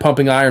on my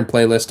Pumping Iron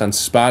playlist on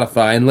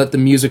Spotify and let the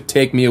music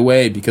take me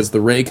away because the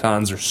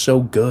Raycons are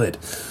so good.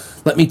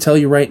 Let me tell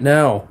you right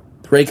now,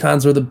 the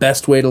Raycons are the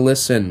best way to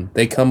listen.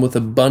 They come with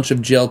a bunch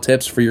of gel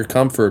tips for your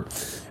comfort,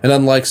 and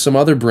unlike some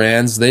other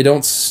brands, they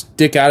don't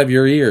stick out of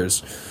your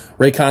ears.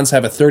 Raycons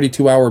have a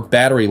 32-hour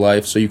battery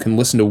life, so you can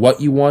listen to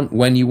what you want,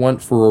 when you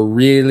want, for a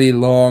really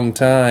long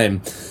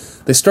time.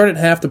 They start at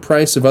half the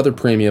price of other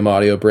premium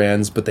audio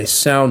brands, but they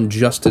sound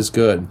just as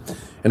good.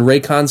 And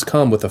Raycons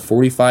come with a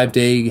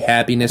 45-day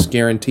happiness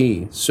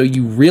guarantee, so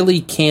you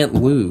really can't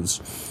lose.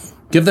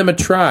 Give them a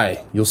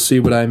try. You'll see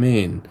what I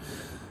mean.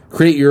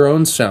 Create your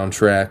own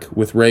soundtrack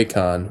with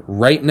Raycon.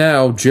 Right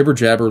now, Jibber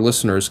Jabber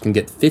listeners can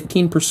get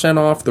 15%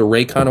 off their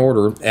Raycon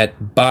order at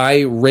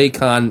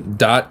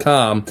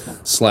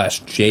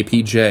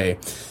buyraycon.com/JPJ.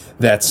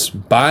 That's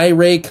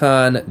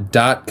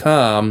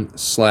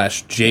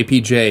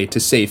buyraycon.com/JPJ to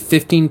save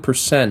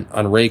 15%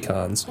 on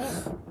Raycons.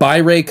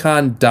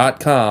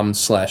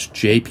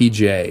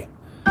 buyraycon.com/JPJ.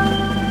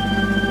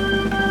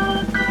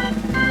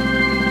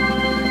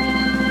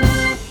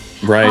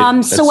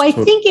 Right. So I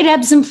think it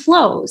ebbs and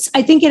flows.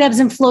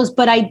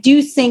 But I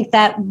do think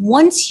that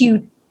once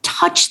you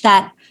touch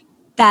that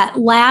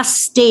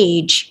last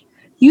stage,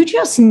 you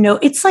just know,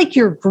 it's like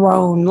you're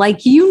grown,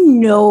 like you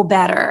know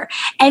better.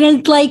 And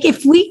it's like,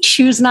 if we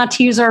choose not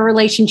to use our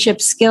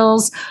relationship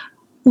skills,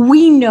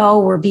 we know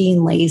we're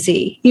being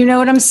lazy. You know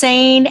what I'm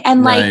saying?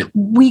 And like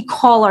we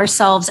call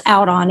ourselves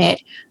out on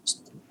it.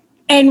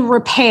 And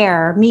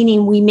repair,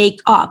 meaning we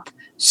make up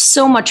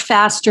so much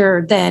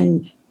faster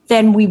than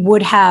we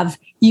would have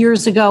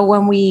years ago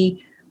when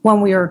we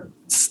were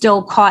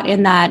still caught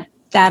in that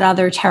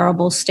other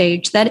terrible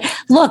stage. That,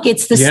 look,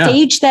 it's the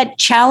stage that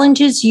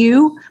challenges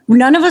you.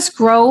 None of us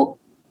grow.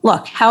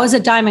 Look, how is a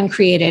diamond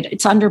created?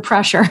 It's under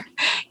pressure.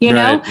 You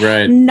know,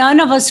 none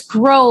of us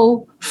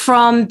grow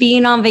from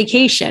being on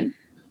vacation.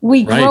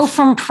 We grow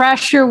from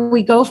pressure.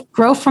 We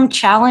grow from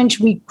challenge.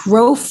 We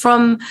grow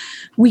from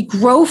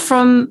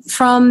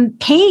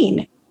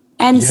pain.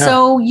 And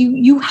so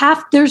you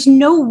have, there's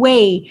no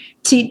way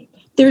the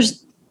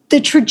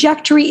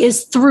trajectory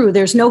is through.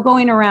 There's no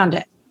going around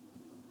it.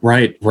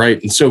 Right.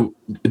 And so,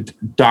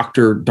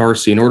 Dr.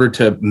 Darcy, in order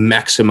to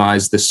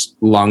maximize this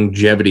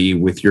longevity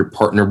with your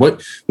partner,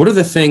 what are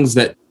the things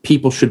that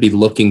people should be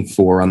looking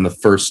for on the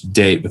first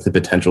date with a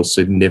potential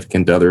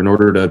significant other in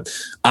order to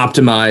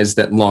optimize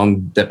that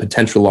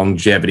potential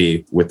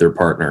longevity with their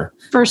partner?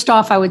 First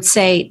off, I would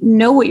say,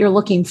 know what you're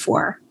looking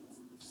for.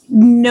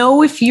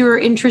 Know if you're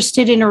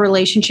interested in a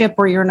relationship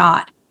or you're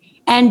not,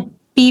 and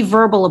be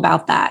verbal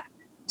about that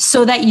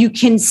so that you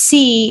can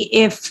see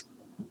if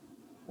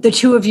the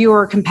two of you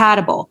are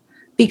compatible.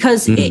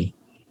 Because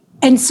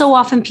and so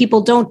often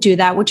people don't do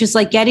that, which is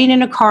like getting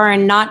in a car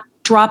and not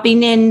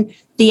dropping in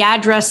the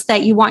address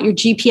that you want your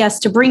GPS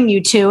to bring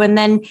you to, and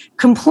then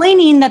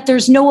complaining that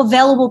there's no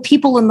available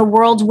people in the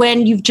world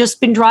when you've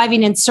just been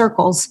driving in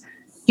circles.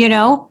 You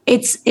know,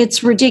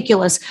 it's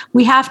ridiculous.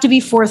 We have to be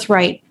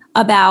forthright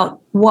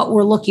about what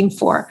we're looking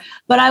for.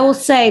 But I will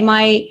say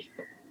my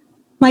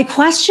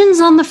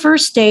questions on the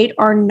first date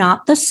are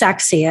not the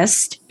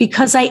sexiest,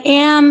 because I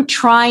am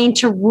trying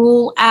to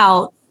rule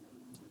out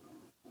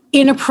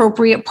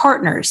inappropriate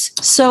partners.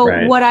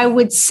 So what I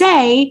would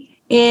say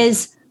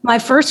is, my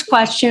first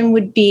question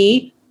would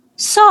be,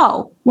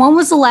 so when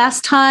was the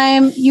last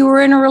time you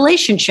were in a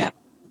relationship?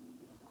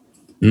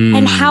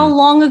 And how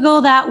long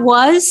ago that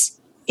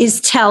was is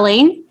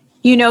telling.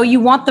 You know, you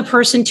want the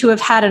person to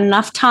have had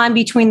enough time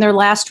between their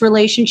last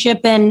relationship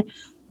and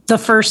the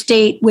first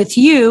date with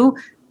you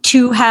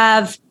to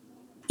have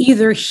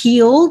either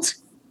healed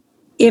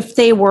if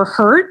they were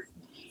hurt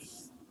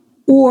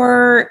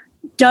or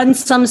done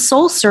some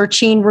soul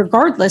searching,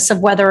 regardless of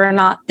whether or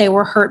not they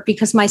were hurt.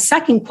 Because my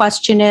second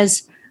question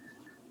is,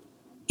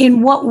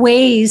 in what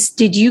ways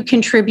did you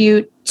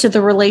contribute to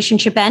the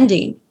relationship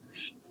ending?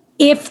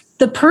 If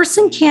the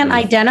person can't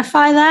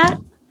identify that,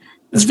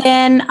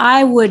 then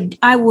I would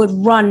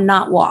run,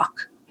 not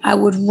walk. I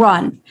would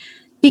run,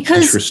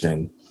 because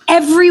interesting.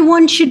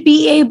 Everyone should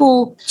be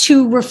able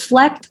to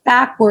reflect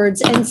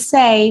backwards and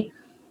say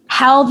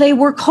how they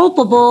were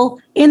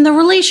culpable in the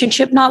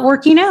relationship not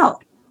working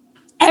out.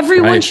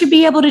 Everyone should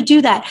be able to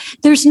do that.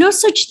 There's no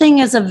such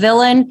thing as a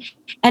villain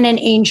and an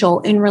angel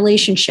in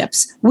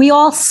relationships. We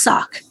all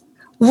suck.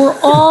 We're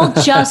all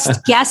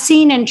just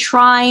guessing and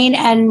trying,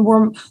 and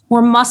we're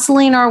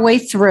muscling our way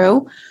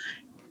through.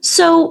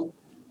 So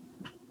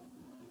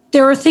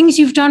there are things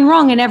you've done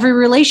wrong in every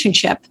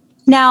relationship.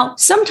 Now,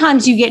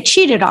 sometimes you get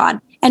cheated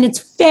on, and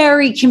it's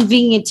very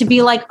convenient to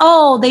be like,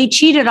 oh, they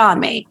cheated on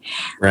me.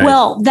 Right.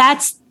 Well,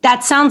 that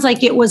sounds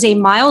like it was a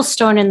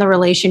milestone in the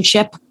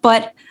relationship,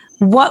 but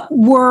what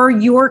were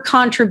your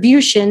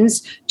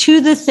contributions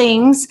to the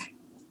things?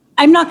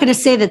 I'm not going to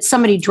say that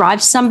somebody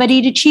drives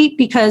somebody to cheat,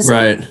 because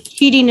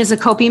cheating is a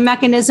coping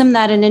mechanism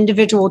that an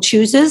individual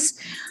chooses.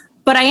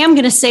 But I am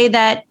going to say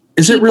that.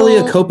 Is it really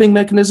a coping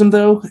mechanism,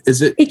 though?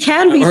 Is it? It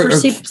can be.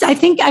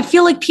 I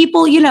feel like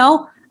people,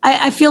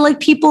 I feel like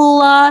people,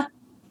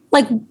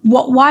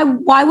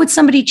 why would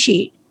somebody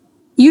cheat?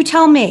 You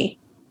tell me.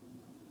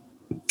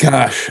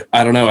 Gosh,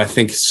 I don't know. I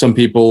think some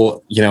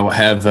people,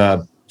 have,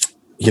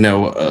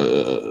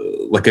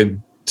 like a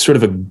sort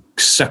of a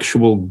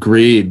sexual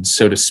greed,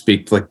 so to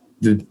speak. Like,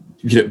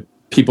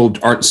 people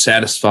aren't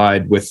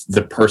satisfied with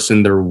the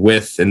person they're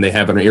with, and they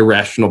have an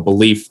irrational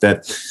belief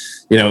that,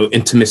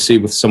 intimacy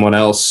with someone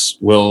else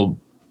will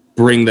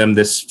bring them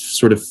this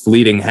sort of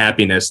fleeting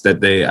happiness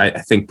that they,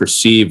 I think,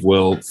 perceive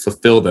will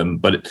fulfill them,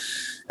 but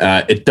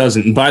it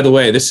doesn't. And by the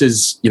way, this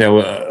is,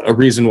 a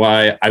reason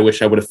why I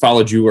wish I would have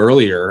followed you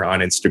earlier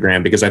on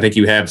Instagram, because I think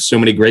you have so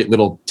many great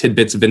little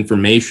tidbits of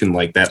information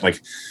like that,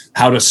 like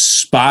how to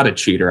spot a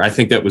cheater. I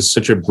think that was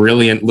such a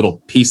brilliant little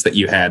piece that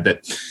you had,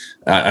 that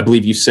I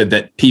believe you said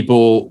that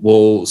people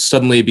will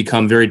suddenly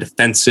become very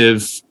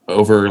defensive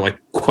over like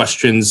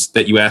questions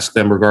that you ask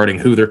them regarding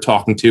who they're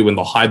talking to, and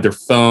they'll hide their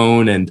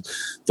phone, and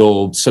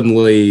they'll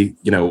suddenly,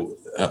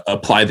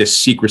 apply this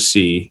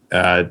secrecy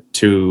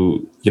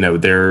to,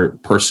 their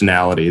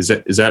personality. Is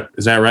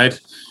that right?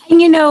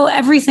 And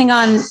everything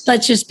on,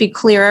 let's just be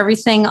clear,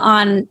 everything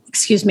on,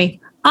 excuse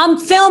me, I'm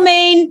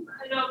filming.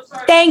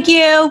 Thank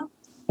you.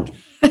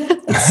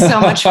 It's so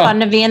much fun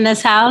to be in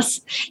this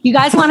house. You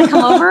guys want to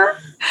come over?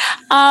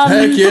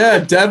 Heck yeah.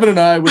 Devin and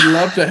I would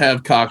love to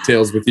have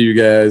cocktails with you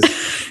guys.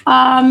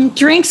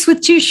 Drinks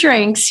with two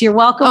shrinks. You're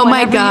welcome. Oh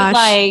my gosh.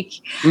 Like.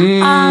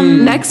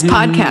 Next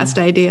podcast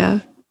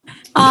idea.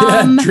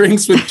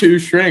 Drinks with two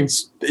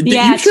shrinks.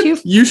 Yeah,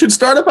 you should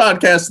start a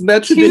podcast, and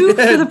that should be two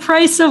for the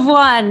price of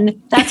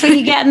one. That's what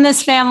you get in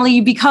this family.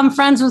 You become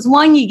friends with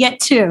one, you get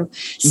two.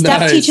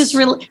 Steph teaches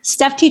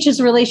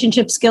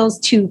relationship skills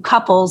to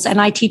couples, and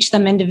I teach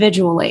them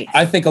individually.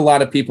 I think a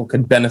lot of people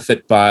can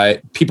benefit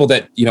by people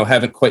that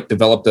haven't quite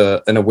developed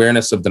an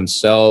awareness of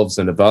themselves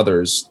and of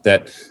others.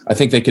 That I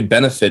think they could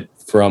benefit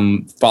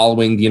from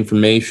following the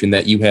information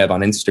that you have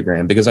on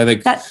Instagram, because I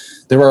think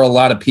there are a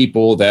lot of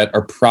people that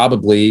are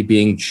probably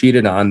being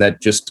cheated on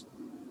that just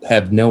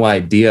have no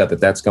idea that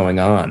that's going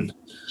on.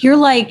 You're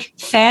like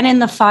fanning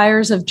the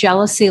fires of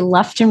jealousy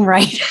left and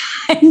right.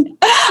 And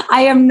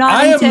I am not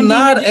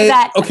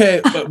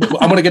okay, I'm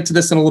going to get to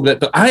this in a little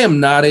bit, but I am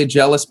not a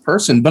jealous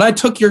person. But I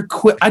took your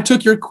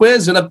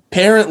quiz, and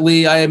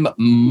apparently I am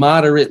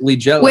moderately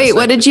jealous. Wait,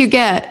 what did you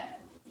get?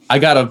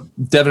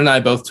 Devin and I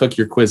both took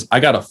your quiz.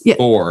 I got a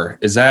 4.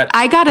 Is that?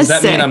 I got a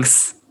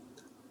 6.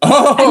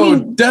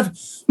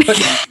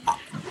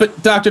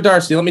 But Dr.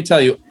 Darcy, let me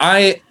tell you,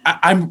 I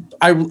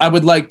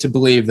would like to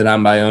believe that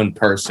I'm my own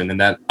person,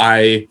 and that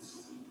I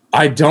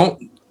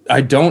don't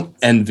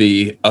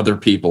envy other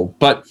people.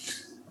 But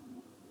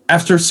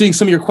after seeing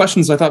some of your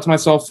questions, I thought to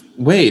myself,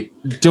 wait,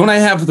 don't I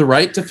have the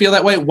right to feel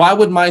that way? Why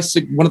would one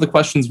of the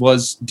questions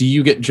was, do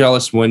you get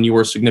jealous when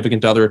your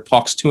significant other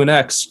talks to an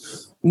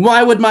ex?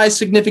 Why would my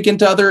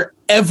significant other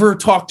ever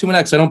talk to an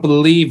ex? I don't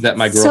believe that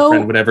my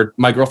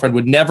girlfriend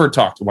would never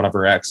talk to one of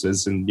her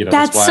exes. And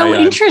that's why so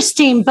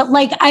interesting. But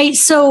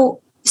so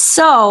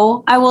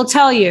I will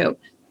tell you.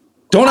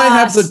 Don't I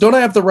have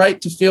the right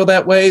to feel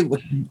that way?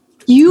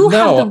 You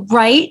have the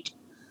right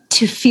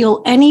to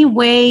feel any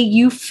way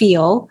you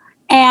feel.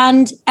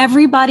 And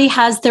everybody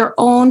has their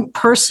own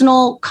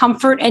personal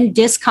comfort and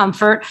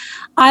discomfort.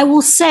 I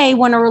will say,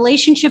 when a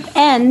relationship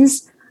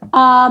ends,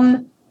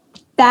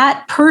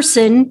 that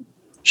person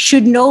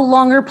should no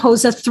longer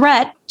pose a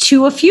threat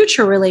to a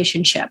future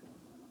relationship.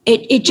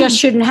 It just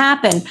shouldn't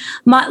happen.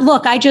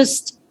 I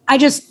just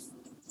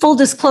full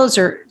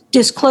disclosure,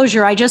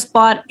 I just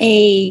bought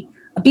a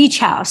beach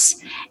house,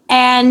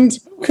 and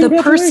the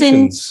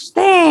person,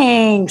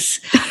 thanks.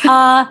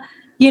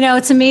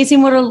 It's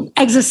amazing what an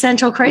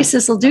existential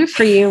crisis will do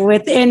for you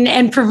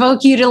and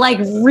provoke you to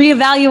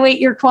reevaluate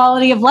your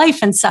quality of life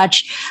and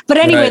such. But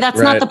anyway,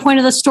 that's not the point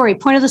of the story.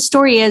 Point of the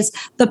story is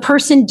the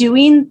person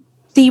doing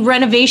the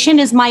renovation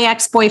is my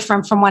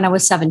ex-boyfriend from when I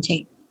was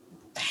 17,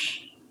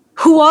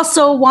 who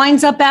also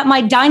winds up at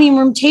my dining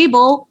room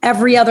table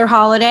every other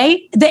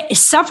holiday.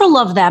 Several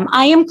of them.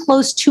 I am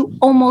close to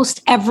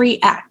almost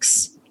every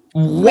ex.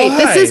 Why? Wait,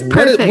 this is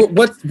perfect.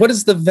 What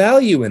is the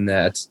value in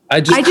that? I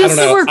don't know.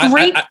 They were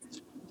great.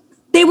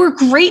 They were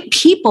great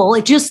people.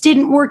 It just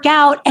didn't work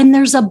out. And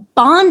there's a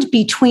bond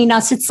between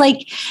us.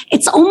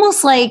 It's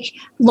almost like,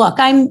 look,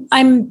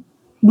 I'm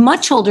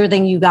much older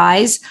than you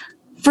guys.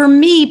 For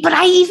me, but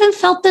I even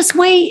felt this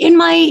way in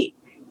my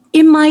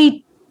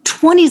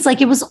 20s.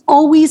 Like, it was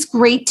always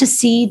great to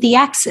see the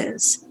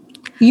exes,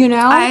 you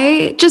know?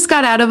 I just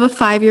got out of a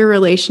 5-year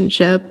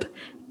relationship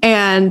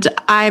and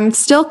I'm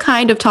still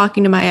kind of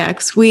talking to my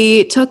ex.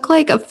 We took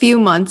like a few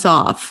months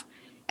off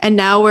and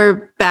now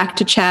we're back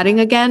to chatting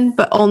again,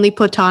 but only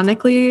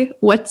platonically.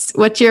 What's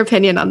your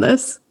opinion on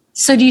this?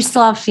 So do you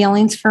still have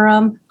feelings for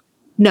him?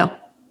 No.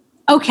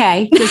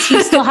 Okay. Does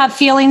he still have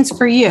feelings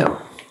for you?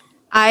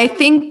 I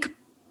think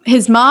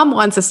his mom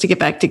wants us to get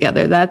back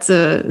together.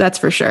 That's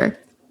for sure.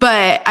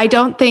 But I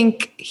don't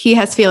think he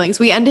has feelings.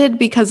 We ended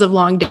because of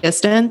long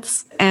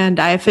distance, and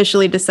I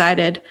officially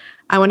decided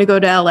I want to go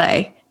to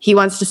LA. He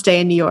wants to stay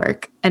in New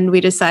York, and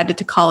we decided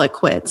to call it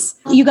quits.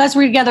 You guys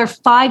were together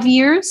 5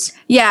 years?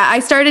 Yeah, I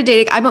started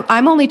dating.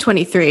 I'm only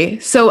 23.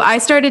 So I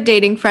started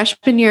dating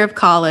freshman year of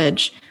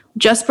college,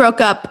 just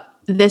broke up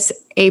this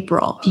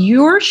April.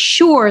 You're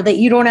sure that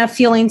you don't have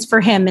feelings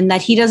for him and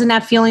that he doesn't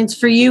have feelings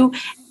for you?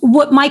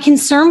 What my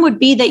concern would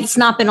be that it's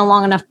not been a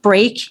long enough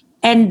break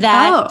and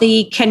that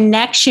the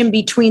connection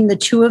between the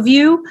two of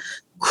you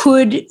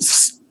could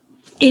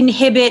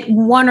inhibit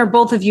one or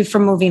both of you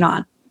from moving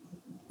on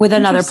with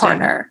another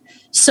partner.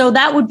 So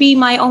that would be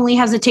my only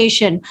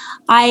hesitation.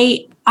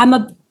 I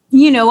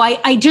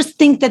just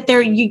think that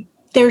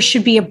there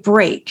should be a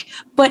break,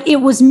 but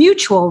it was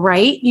mutual,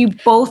 right? You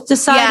both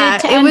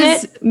decided to end it?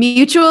 It was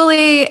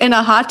mutually in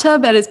a hot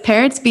tub at his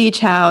parents'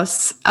 beach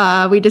house.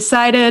 We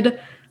decided,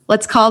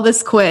 let's call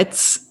this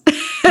quits.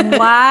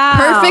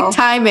 Wow. Perfect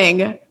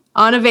timing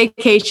on a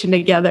vacation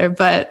together.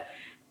 But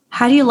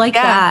how do you like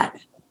that?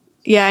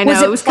 Yeah, I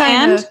know. It was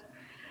planned?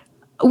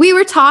 We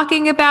were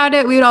talking about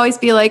it. We would always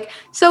be like,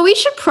 so we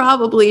should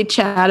probably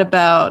chat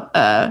about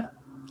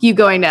you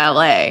going to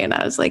LA. And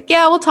I was like,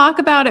 yeah, we'll talk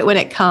about it when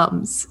it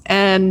comes.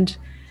 And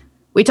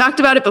we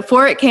talked about it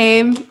before it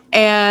came.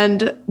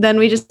 And then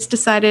we just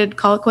decided,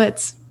 call it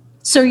quits.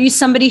 So are you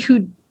somebody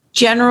who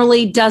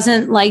generally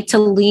doesn't like to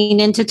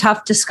lean into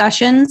tough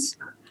discussions?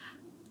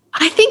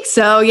 I think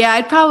so. Yeah,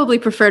 I'd probably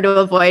prefer to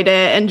avoid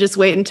it and just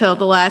wait until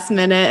the last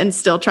minute and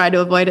still try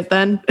to avoid it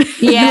then.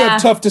 Yeah. You have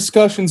tough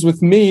discussions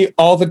with me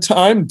all the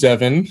time,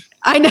 Devin.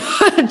 I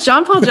know.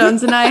 John Paul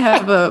Jones and I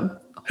have a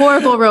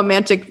horrible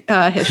romantic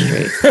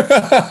history.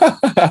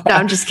 No,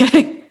 I'm just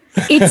kidding.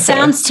 It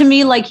sounds to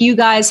me like you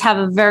guys have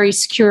a very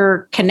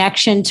secure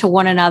connection to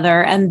one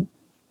another, and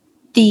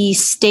the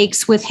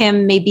stakes with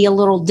him may be a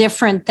little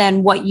different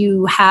than what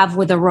you have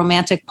with a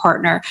romantic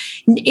partner.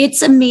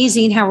 It's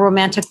amazing how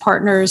romantic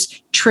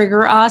partners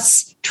trigger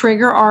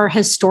our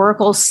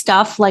historical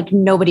stuff like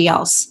nobody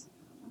else.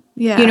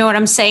 Yeah. You know what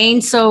I'm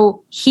saying?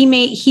 So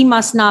he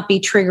must not be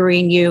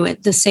triggering you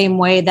the same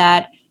way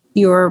that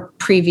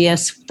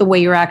the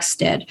way your ex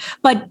did.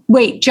 But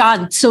wait,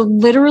 John, so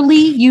literally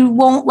you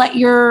won't let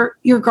your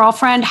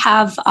girlfriend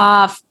have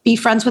be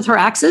friends with her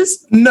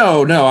exes?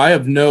 No, I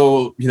have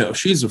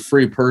she's a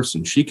free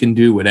person. She can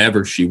do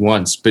whatever she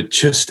wants, but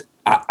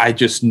I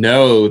just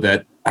know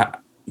that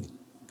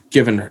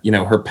given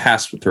her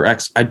past with her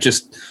ex, I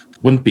just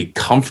wouldn't be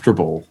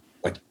comfortable.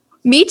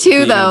 Me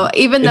too, though,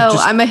 even though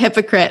I'm a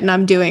hypocrite and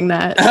I'm doing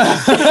that.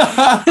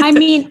 I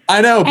mean, I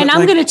know. And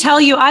I'm going to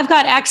tell you, I've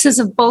got exes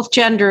of both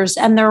genders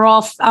and they're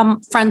all,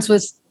 I'm friends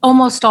with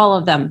almost all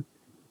of them.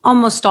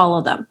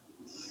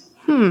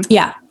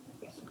 Yeah.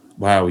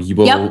 Wow. You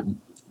will. Yep.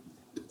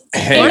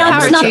 Hey,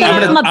 it's not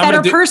that I'm a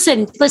better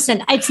person.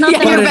 Listen, it's not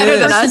that I'm a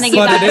better person than you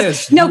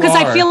guys. No, because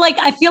I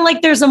feel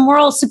like there's a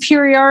moral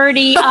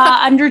superiority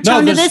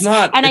undertone to this.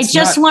 And I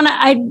just want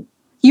to,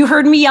 you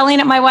heard me yelling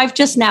at my wife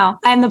just now.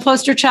 I am the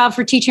poster child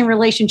for teaching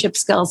relationship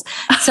skills.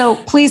 So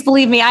please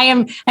believe me, I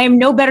am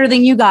no better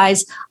than you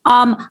guys.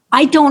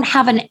 I don't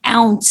have an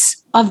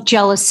ounce of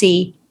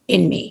jealousy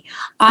in me.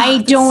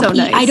 I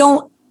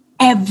don't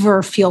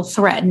ever feel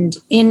threatened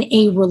in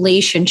a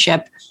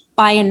relationship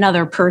by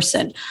another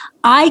person.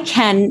 I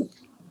can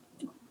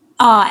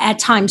at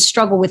times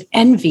struggle with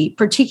envy,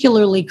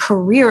 particularly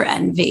career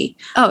envy.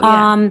 Oh,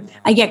 yeah.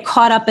 I get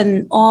caught up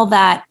in all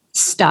that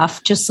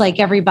stuff just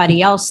like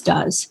everybody else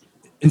does.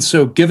 And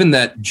so given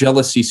that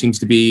jealousy seems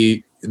to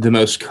be the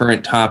most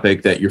current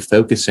topic that you're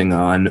focusing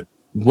on,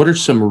 what are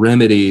some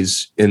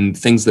remedies and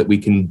things that we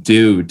can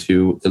do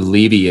to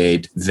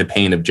alleviate the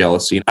pain of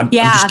jealousy? I'm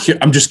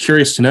just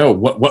curious to know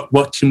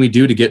what can we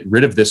do to get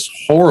rid of this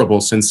horrible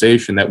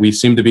sensation that we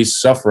seem to be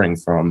suffering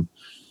from?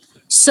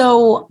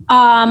 So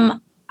I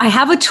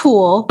have a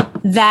tool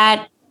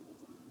that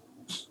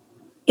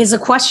is a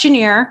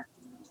questionnaire.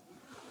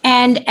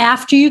 And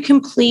after you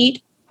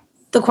complete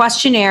the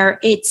questionnaire,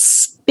 it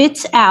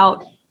spits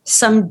out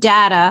some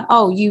data.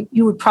 Oh,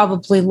 you would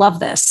probably love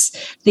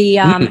this. The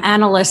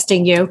analyst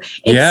in you,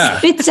 it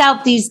spits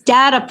out these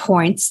data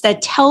points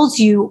that tells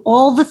you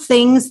all the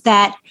things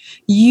that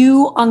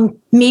you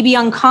maybe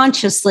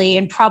unconsciously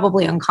and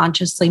probably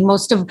unconsciously,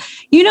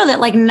 that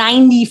like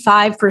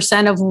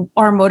 95% of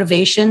our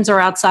motivations are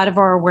outside of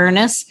our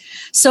awareness.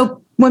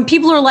 So when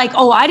people are like,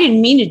 oh, I didn't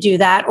mean to do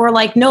that, or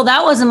like, no,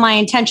 that wasn't my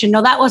intention.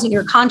 No, that wasn't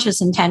your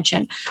conscious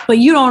intention, but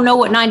you don't know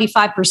what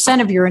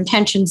 95% of your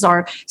intentions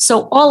are.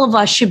 So all of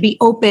us should be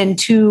open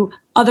to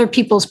other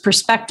people's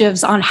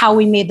perspectives on how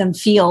we made them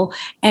feel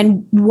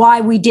and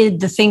why we did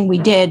the thing we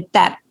did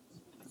that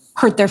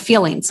hurt their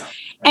feelings.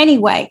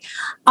 Anyway,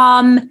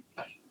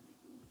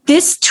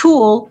 this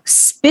tool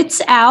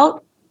spits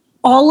out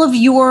all of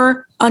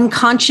your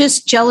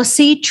unconscious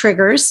jealousy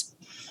triggers,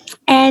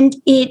 and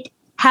it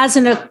has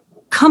an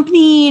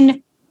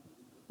accompanying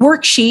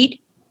worksheet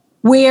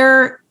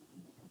where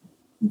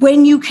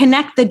when you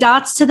connect the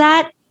dots to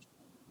that,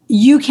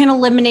 you can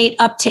eliminate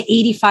up to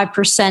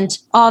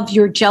 85% of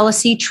your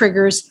jealousy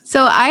triggers.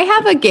 So I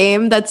have a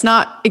game that's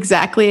not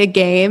exactly a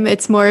game.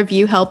 It's more of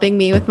you helping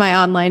me with my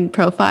online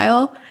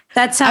profile.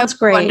 That sounds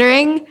great. I'm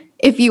wondering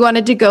if you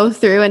wanted to go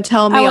through and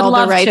tell me all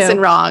the rights and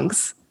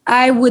wrongs.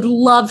 I would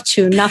love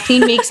to.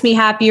 Nothing makes me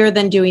happier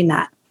than doing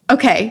that.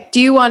 Okay.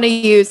 Do you want to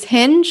use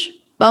Hinge,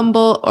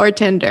 Bumble, or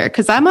Tinder?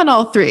 Because I'm on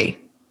all three.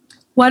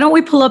 Why don't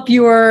we pull up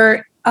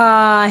your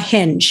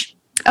Hinge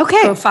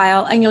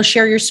profile and you'll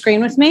share your screen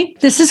with me?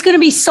 This is going to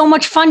be so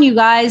much fun, you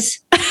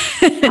guys.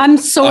 I'm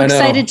so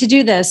excited to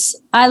do this.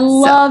 I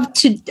love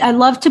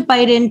to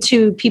bite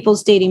into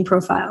people's dating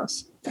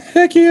profiles.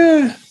 Heck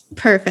yeah.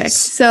 Perfect.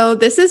 So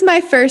this is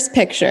my first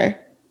picture.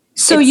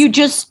 So you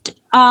just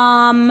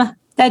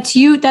that's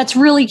you. That's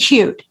really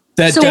cute.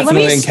 That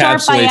definitely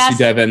encapsulates you,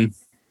 Devin.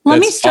 Let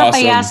me start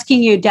by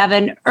asking you,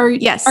 Devin, are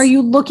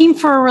you looking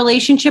for a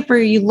relationship or are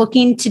you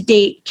looking to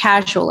date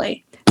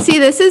casually? See,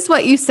 this is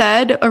what you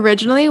said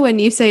originally when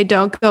you say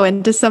don't go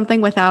into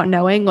something without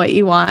knowing what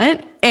you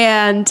want.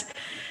 And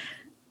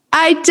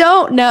I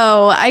don't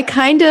know. I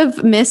kind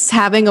of miss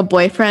having a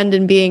boyfriend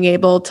and being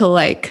able to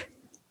like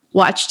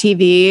watch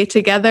TV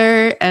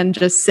together and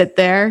just sit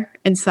there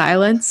in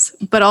silence.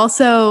 But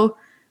also,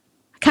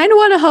 I kind of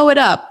want to hoe it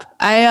up.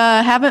 I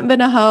haven't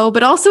been a hoe,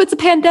 but also it's a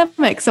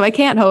pandemic, so I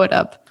can't hoe it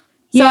up.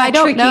 So I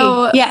don't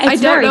know. Yeah, I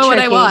don't know what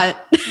I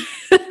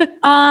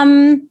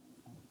want.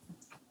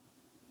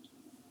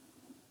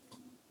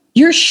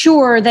 You're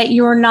sure that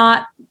you're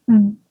not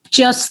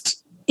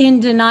just in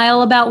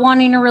denial about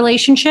wanting a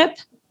relationship?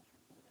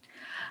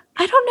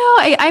 I don't know.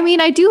 I mean,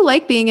 I do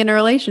like being in a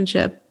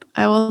relationship.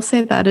 I will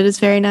say that. It is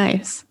very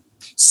nice.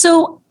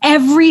 So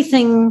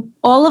everything,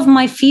 all of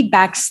my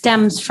feedback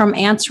stems from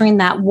answering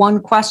that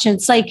one question.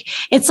 It's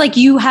like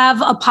you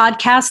have a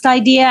podcast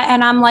idea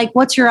and I'm like,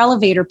 what's your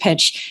elevator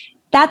pitch?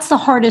 That's the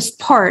hardest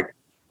part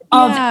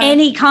of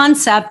any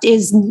concept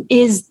is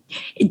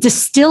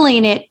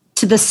distilling it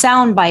to the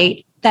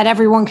soundbite that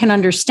everyone can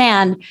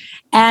understand.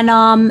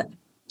 And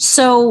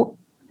so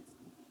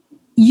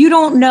you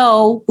don't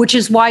know, which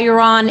is why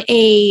you're on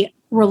a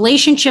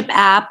relationship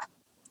app,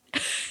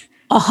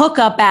 a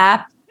hookup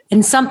app,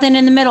 and something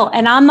in the middle.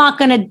 And I'm not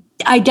going to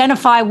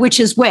identify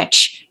which is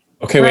which.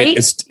 Okay, right? Wait.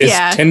 Is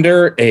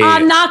Tinder a?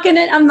 I'm not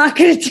gonna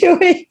do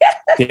it.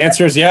 The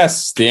answer is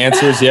yes.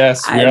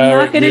 I'm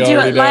not gonna do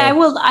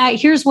it.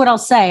 Here's what I'll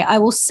say. I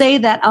will say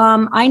that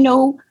I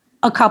know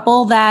a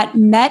couple that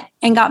met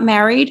and got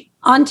married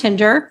on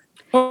Tinder,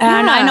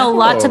 and I know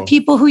lots of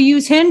people who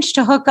use Hinge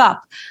to hook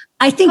up.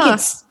 I think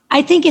it's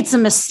a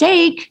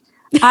mistake.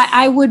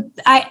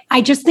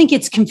 I just think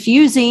it's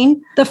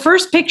confusing. The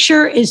first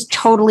picture is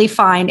totally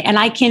fine, and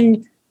I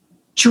can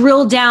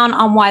drill down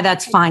on why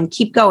that's fine.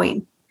 Keep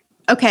going.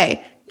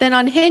 Okay. Then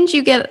on Hinge,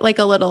 you get like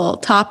a little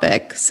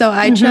topic. So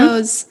I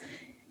chose,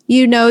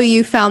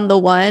 you found the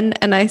one.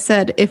 And I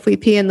said, if we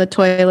pee in the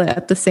toilet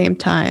at the same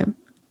time.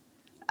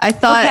 I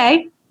thought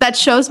that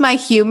shows my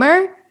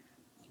humor.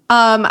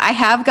 I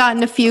have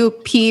gotten a few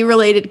pee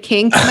related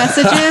kink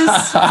messages,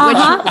 which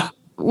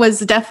was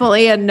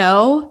definitely a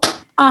no.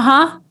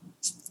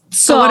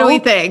 So what do we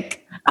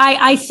think?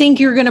 I think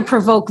you're going to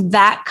provoke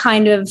that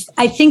kind of,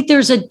 I think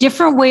there's a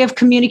different way of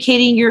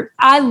communicating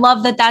I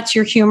love that that's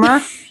your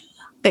humor.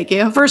 Thank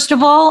you. First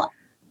of all,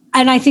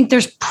 and I think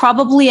there's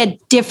probably a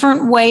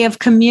different way of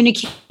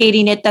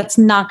communicating it that's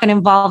not going to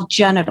involve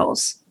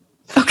genitals.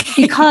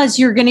 Okay. Because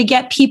you're going to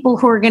get people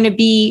who are going to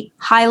be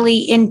highly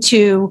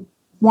into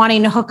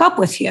wanting to hook up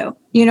with you.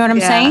 You know what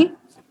I'm saying?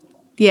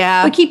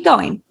 Yeah. But keep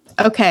going.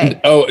 Okay.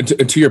 Oh,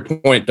 to your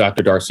point,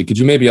 Dr. Darcy, could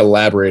you maybe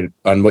elaborate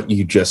on what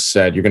you just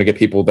said? You're going to get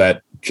people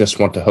that just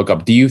want to hook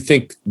up. Do you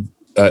think,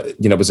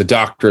 as a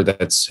doctor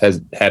that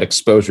has had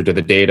exposure to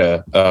the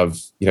data of,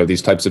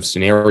 these types of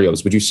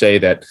scenarios, would you say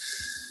that,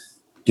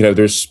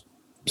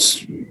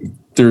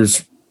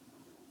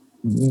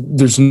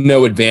 there's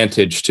no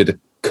advantage to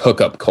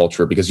hookup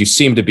culture? Because you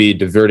seem to be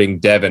diverting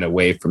Devin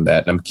away from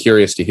that. And I'm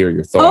curious to hear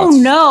your thoughts. Oh,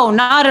 no,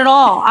 not at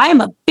all. I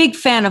am a big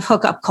fan of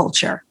hookup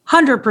culture,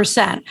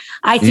 100%.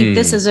 I think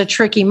this is a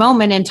tricky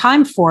moment in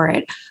time for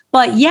it.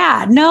 But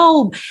yeah,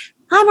 no,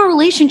 I'm a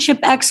relationship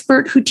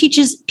expert who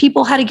teaches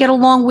people how to get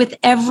along with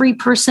every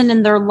person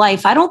in their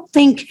life. I don't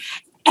think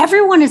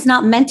everyone is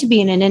not meant to be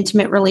in an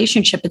intimate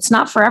relationship. It's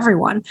not for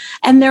everyone.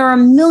 And there are a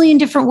million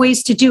different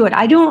ways to do it.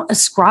 I don't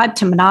ascribe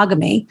to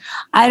monogamy.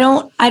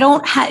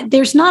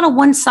 There's not a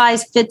one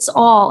size fits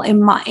all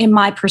in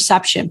my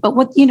perception. But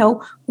what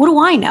do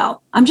I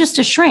know? I'm just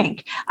a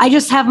shrink. I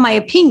just have my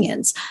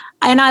opinions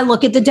and I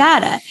look at the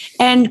data,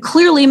 and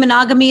clearly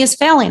monogamy is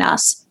failing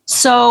us.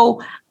 So,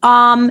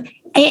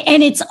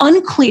 and it's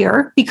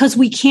unclear because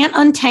we can't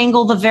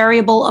untangle the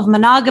variable of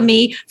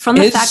monogamy from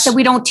the fact that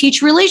we don't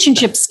teach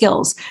relationship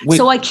skills.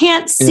 So I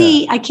can't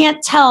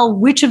tell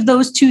which of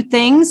those two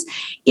things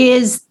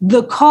is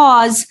the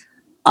cause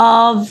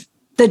of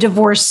the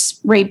divorce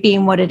rate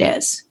being what it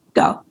is.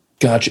 Go.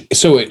 Gotcha.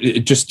 So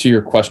just to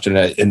your question,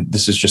 and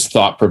this is just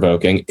thought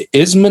provoking,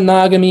 is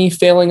monogamy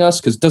failing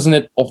us? Because doesn't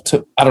it,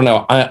 I don't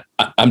know.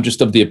 I'm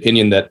just of the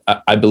opinion that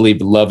I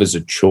believe love is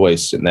a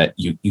choice and that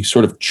you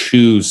sort of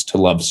choose to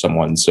love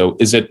someone. So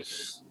is it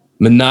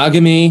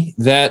monogamy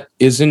that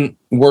isn't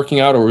working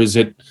out, or is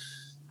it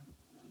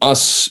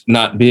us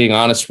not being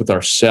honest with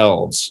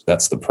ourselves?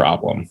 That's the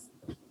problem.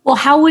 Well,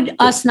 how would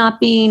us not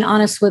being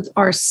honest with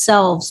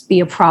ourselves be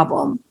a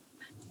problem?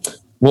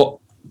 Well,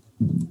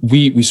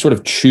 we sort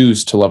of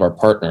choose to love our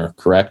partner,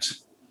 correct?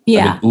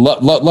 Yeah. I mean,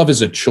 love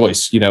is a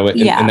choice, in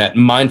that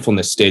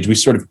mindfulness stage. We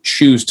sort of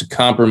choose to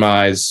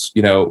compromise,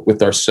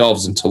 with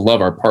ourselves and to love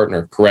our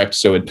partner, correct?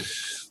 So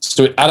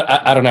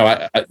I don't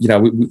know.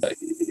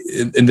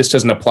 And this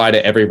doesn't apply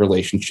to every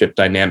relationship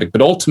dynamic,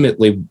 but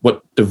ultimately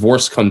what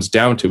divorce comes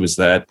down to is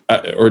that,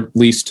 or at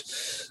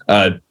least,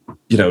 what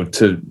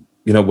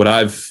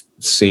I've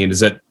seen is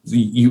that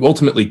you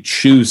ultimately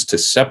choose to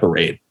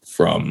separate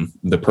from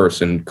the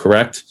person,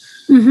 correct?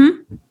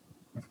 Mm-hmm.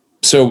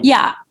 So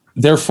yeah.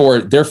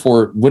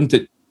 Therefore, wouldn't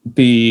it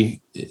be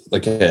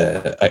like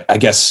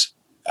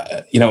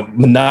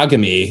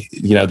monogamy?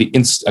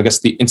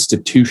 The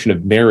institution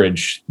of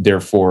marriage,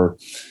 therefore,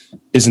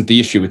 isn't the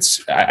issue.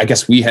 It's I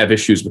guess we have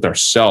issues with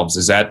ourselves.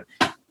 Is that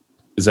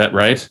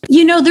right?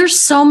 There's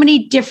so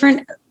many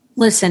different.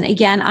 Listen,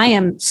 again, I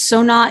am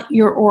so not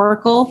your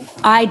oracle.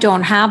 I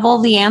don't have all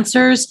the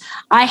answers.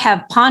 I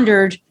have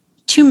pondered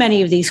too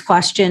many of these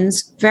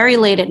questions very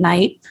late at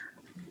night,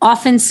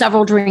 often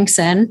several drinks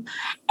in.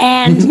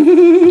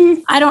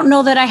 And I don't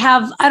know that I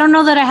have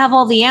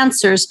all the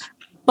answers,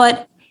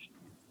 but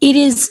it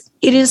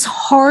is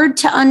hard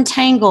to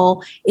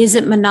untangle. Is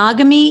it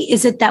monogamy?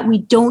 Is it that we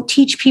don't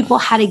teach people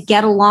how to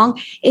get along?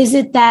 Is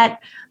it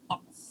that,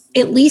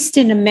 at least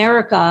in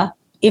America,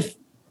 if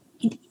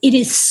it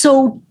is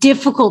so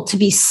difficult to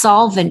be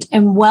solvent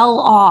and well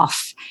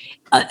off,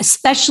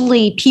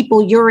 especially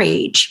people your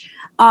age,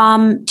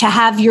 to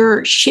have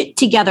your shit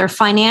together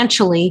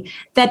financially,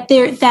 that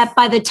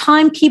by the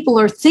time people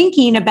are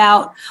thinking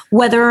about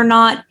whether or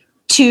not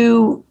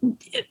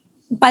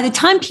by the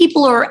time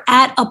people are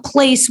at a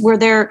place where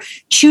they're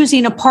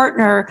choosing a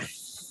partner,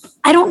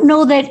 I don't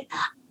know that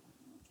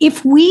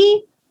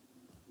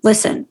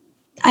listen,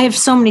 I have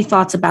so many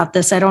thoughts about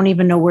this. I don't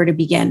even know where to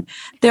begin.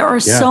 There are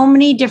so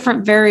many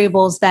different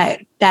variables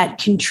that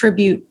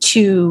contribute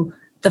to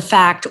the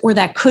fact, or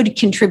that could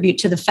contribute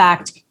to the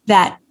fact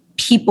that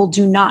people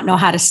do not know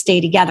how to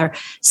stay together.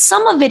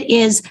 Some of it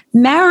is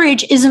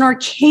marriage is an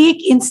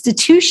archaic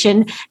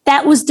institution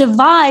that was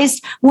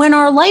devised when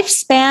our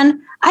lifespan,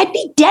 I'd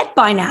be dead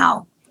by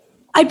now.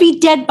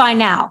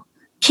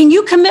 Can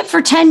you commit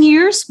for 10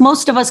 years?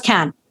 Most of us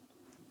can.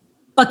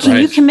 But can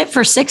you commit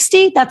for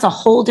 60? That's a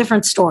whole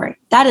different story.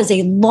 That is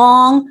a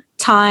long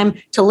time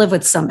to live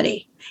with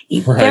somebody.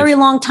 Very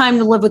long time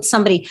to live with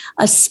somebody,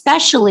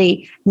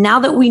 especially now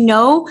that we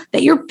know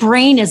that your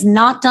brain is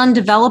not done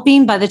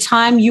developing by the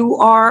time you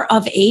are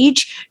of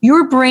age.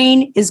 Your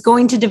brain is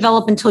going to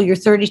develop until you're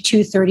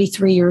 32,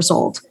 33 years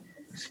old.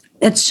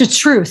 That's the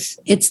truth.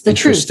 It's the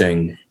truth.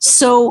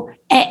 So,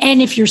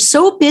 and if you're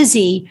so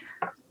busy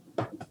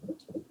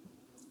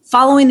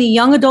following the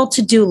young adult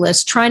to-do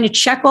list, trying to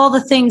check all the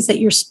things that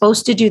you're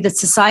supposed to do, that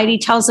society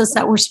tells us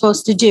that we're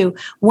supposed to do,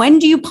 when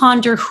do you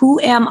ponder, who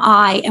am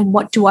I and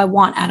what do I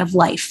want out of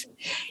life?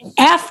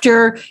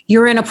 After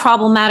you're in a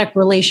problematic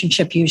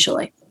relationship,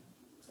 usually.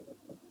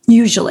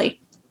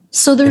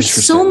 So there's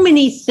so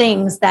many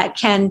things that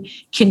can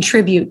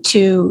contribute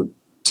to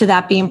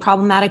that being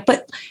problematic.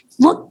 But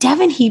look,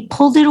 Devin, he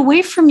pulled it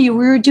away from you.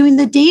 We were doing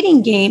the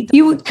dating game.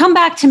 You would come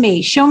back to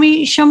me. Show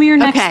me your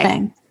next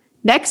thing.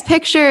 Next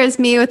picture is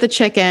me with a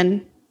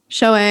chicken,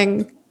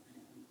 showing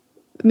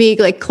me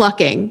like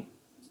clucking.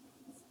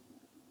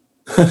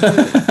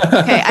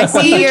 Okay, I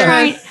see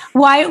you're.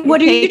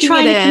 What are you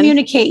trying to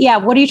communicate? Yeah,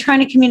 what are you trying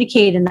to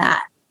communicate in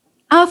that?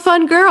 I'm a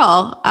fun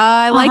girl.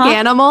 I like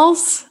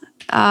animals.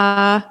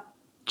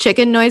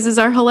 Chicken noises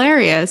are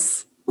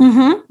hilarious.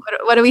 Mm-hmm.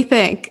 What do we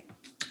think?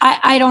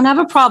 I don't have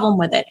a problem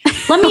with it.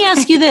 Let me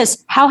ask you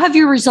this. How have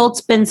your results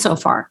been so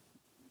far?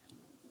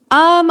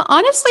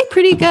 Honestly,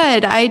 pretty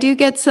good. I do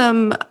get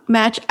some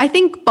match. I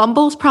think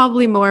Bumble's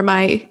probably more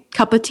my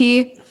cup of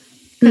tea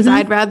because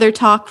I'd rather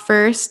talk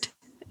first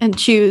and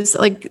choose,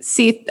 like,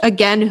 see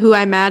again who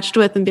I matched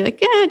with and be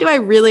like, yeah, do I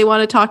really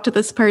want to talk to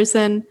this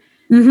person?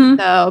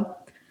 So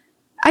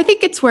I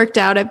think it's worked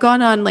out. I've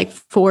gone on like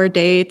 4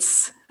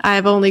 dates.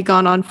 I've only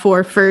gone on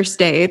 4 first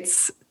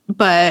dates,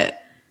 but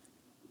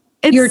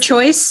it's your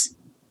choice.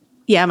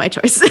 Yeah, my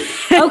choice.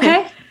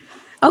 Okay.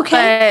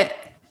 But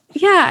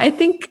yeah, I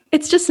think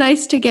it's just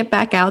nice to get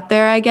back out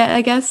there. I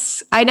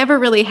guess I never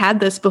really had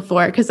this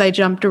before because I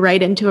jumped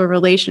right into a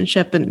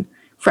relationship in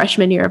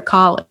freshman year of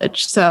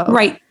college. So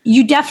right.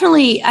 You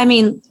definitely, I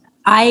mean,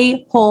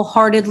 I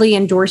wholeheartedly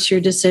endorse your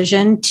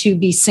decision to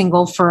be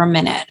single for a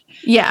minute.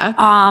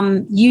 Yeah.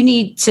 You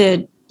need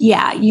to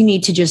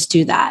just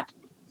do that.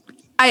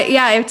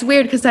 It's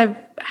weird because I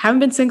haven't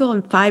been single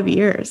in 5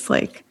 years.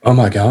 Like, oh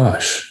my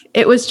gosh.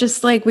 It was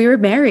just like we were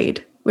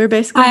married. We were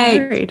basically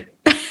married.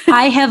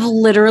 I have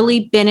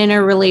literally been in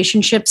a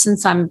relationship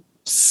since I'm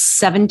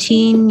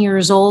 17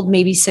 years old,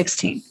 maybe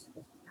 16.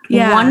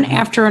 Yeah. One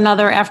after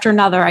another.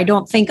 I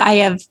don't think I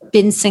have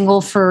been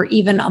single for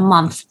even a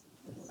month.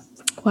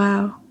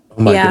 Wow.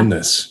 Oh my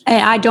goodness.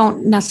 I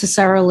don't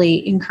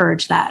necessarily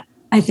encourage that.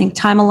 I think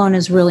time alone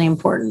is really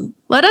important.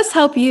 Let us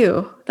help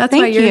you. That's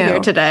why you're here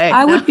today.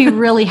 I would be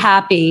really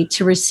happy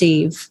to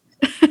receive.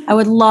 I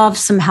would love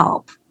some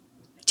help.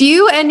 Do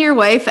you and your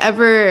wife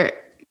ever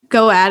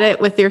go at it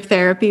with your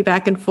therapy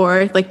back and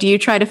forth? Like, do you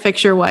try to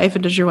fix your wife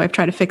and does your wife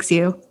try to fix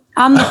you?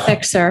 I'm the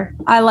fixer.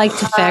 I like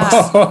to fix.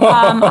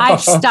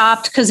 I've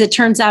stopped because it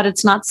turns out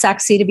it's not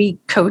sexy to be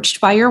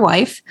coached by your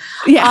wife.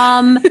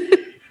 Yeah.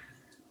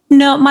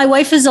 No, my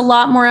wife is a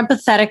lot more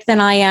empathetic than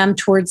I am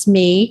towards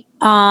me.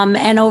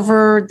 And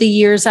over the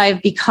years,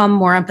 I've become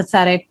more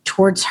empathetic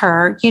towards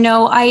her. You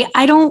know, I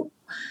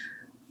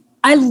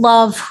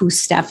love who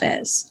Steph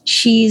is.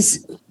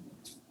 She's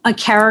a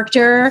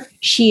character.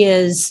 She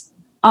is,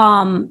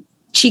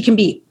 she can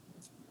be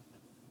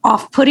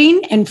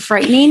off-putting and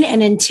frightening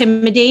and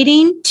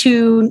intimidating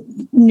to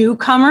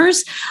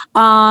newcomers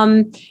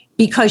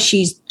because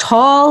she's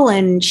tall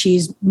and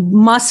she's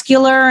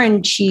muscular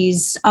and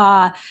she's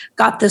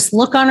got this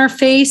look on her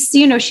face.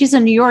 You know, she's a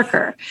New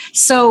Yorker,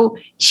 so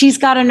she's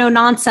got a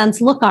no-nonsense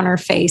look on her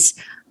face.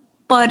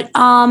 But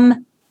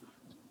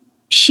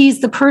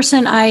she's the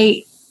person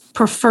I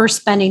prefer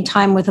spending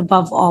time with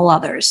above all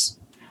others,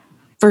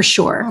 for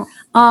sure.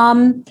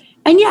 And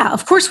yeah,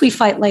 of course we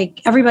fight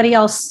like everybody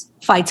else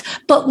fights,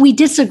 but we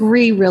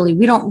disagree really.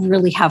 We don't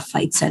really have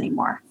fights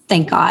anymore.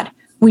 Thank God.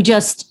 We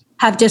just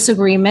have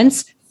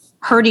disagreements,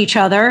 hurt each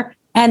other,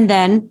 and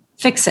then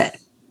fix it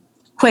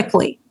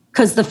quickly.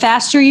 Because the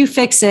faster you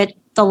fix it,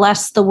 the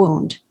less the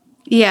wound.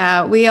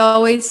 Yeah, we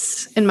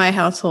always, in my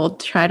household,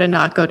 try to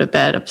not go to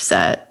bed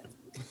upset.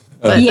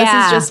 But this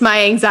is just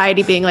my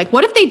anxiety being like,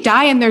 what if they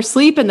die in their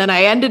sleep and then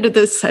I ended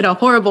this in a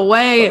horrible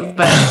way?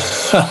 But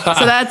so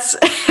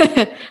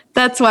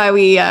that's why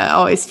we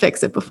always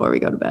fix it before we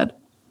go to bed.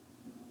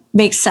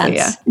 Makes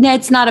sense. Yeah,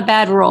 it's not a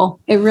bad rule.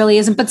 It really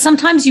isn't. But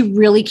sometimes you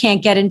really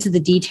can't get into the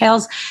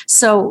details.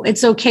 So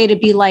it's okay to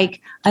be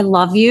like, I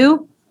love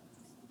you.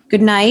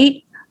 Good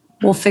night.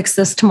 We'll fix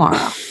this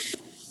tomorrow.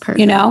 Perfect.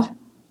 You know?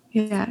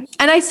 Yeah.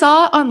 And I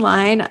saw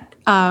online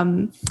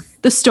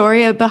the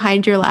story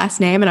behind your last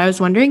name, and I was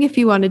wondering if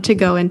you wanted to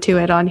go into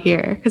it on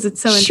here because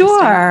it's so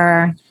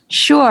interesting.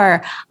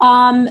 Sure.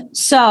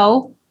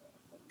 So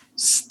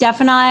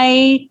Steph and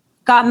I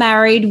got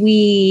married.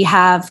 We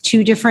have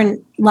 2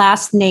 different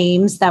last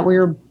names that we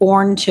were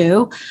born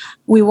to.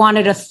 We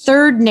wanted a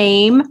third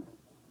name.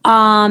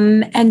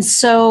 And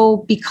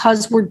so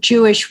because we're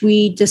Jewish,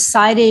 we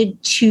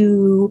decided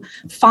to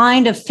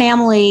find a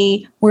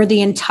family where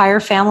the entire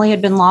family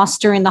had been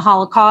lost during the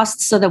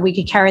Holocaust so that we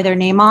could carry their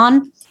name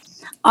on.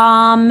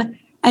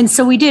 And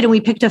so we did, and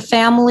we picked a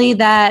family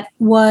that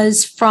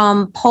was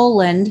from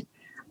Poland.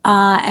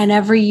 And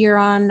every year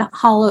on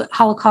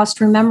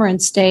Holocaust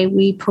Remembrance Day,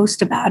 we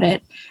post about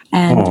it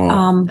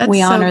and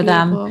we honor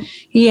them.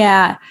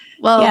 Yeah.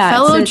 Well,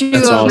 fellow Jew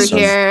over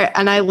here,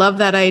 and I love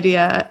that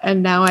idea.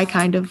 And now I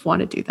kind of want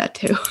to do that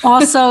too.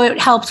 Also, it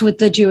helped with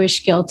the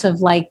Jewish guilt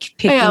of like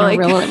picking a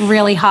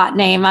really hot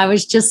name. I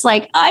was just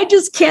like, I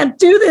just can't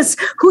do this.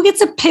 Who gets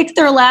to pick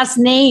their last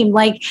name?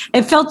 Like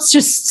it felt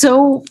just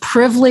so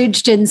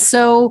privileged and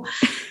so,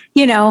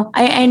 you know,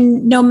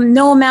 and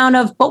no amount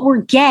of, but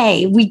we're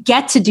gay. We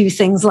get to do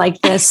things like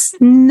this.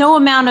 No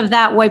amount of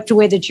that wiped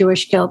away the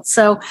Jewish guilt.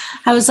 So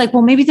I was like,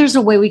 well, maybe there's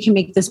a way we can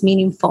make this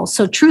meaningful.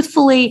 So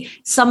truthfully,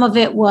 some of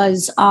it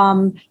was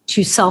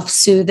to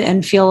self-soothe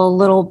and feel a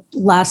little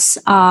less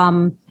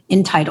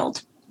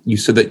entitled. You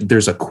said that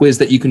there's a quiz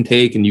that you can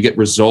take and you get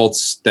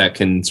results that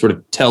can sort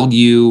of tell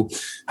you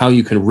how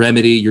you can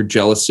remedy your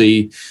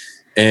jealousy.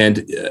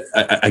 And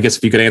I guess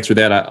if you could answer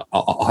that,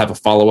 I'll have a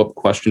follow-up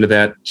question to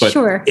that. But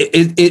sure.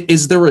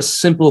 Is there a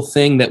simple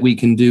thing that we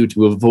can do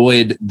to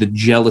avoid the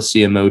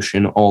jealousy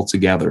emotion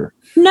altogether?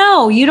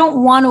 No, you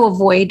don't want to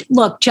avoid.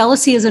 Look,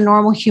 jealousy is a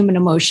normal human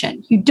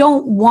emotion. You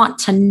don't want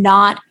to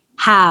not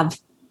have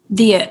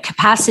the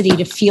capacity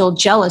to feel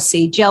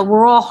jealousy.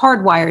 We're all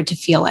hardwired to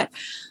feel it.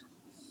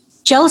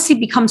 Jealousy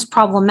becomes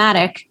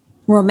problematic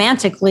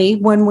romantically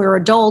when we're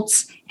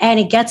adults, and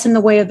it gets in the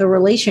way of the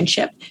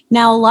relationship.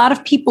 Now, a lot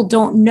of people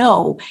don't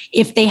know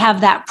if they have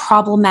that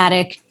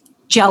problematic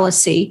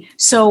jealousy.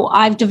 So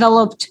I've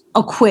developed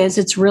a quiz.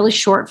 It's really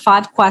short,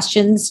 5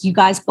 questions. You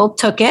guys both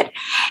took it.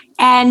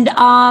 And,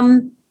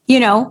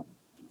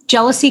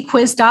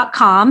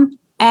 jealousyquiz.com.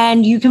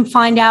 And you can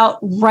find out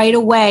right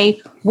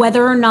away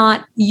whether or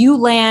not you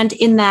land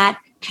in that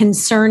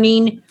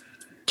concerning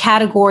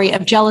category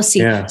of jealousy.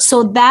 Yeah.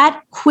 So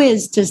that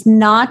quiz does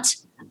not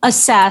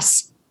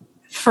assess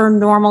for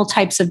normal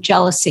types of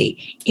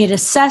jealousy. It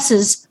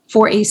assesses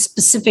for a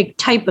specific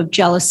type of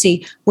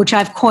jealousy, which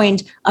I've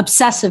coined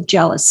obsessive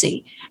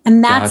jealousy.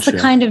 And that's the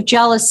kind of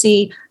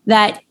jealousy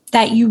that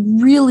you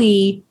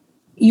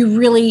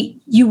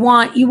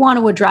want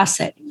to address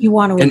it. You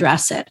want to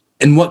address it.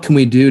 And what can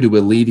we do to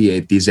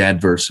alleviate these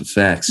adverse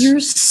effects? You're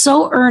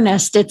so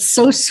earnest. It's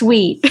so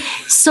sweet.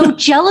 So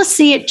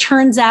jealousy, it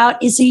turns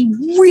out, is a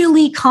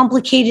really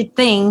complicated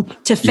thing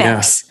to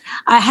fix. Yeah.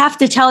 I have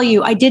to tell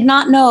you, I did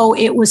not know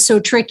it was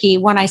so tricky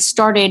when I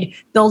started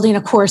building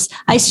a course.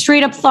 I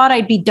straight up thought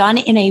I'd be done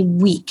in a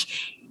week.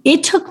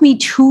 It took me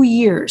 2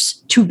 years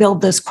to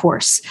build this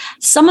course.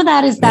 Some of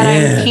that is that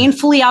I'm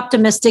painfully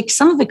optimistic.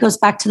 Some of it goes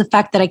back to the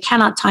fact that I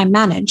cannot time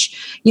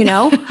manage,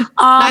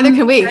 Neither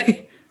can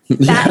we.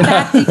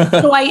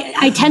 So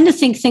I tend to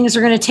think things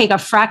are going to take a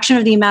fraction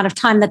of the amount of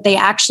time that they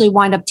actually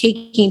wind up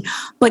taking.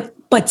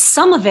 But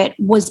some of it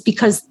was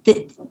because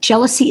the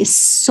jealousy is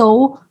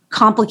so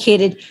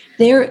complicated.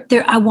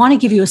 I want to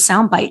give you a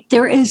soundbite.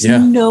 There is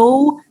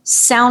no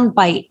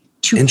soundbite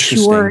to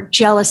cure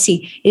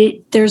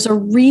jealousy. There's a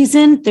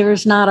reason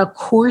there's not a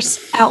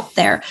course out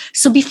there.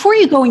 So before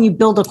you go and you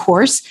build a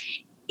course,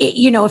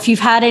 if you've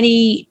had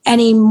any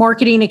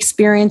marketing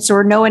experience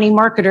or know any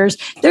marketers,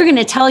 they're going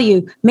to tell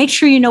you, make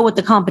sure you know what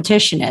the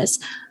competition is.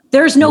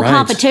 There's no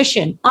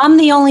competition. I'm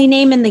the only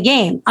name in the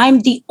game.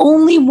 I'm the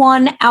only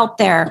one out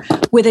there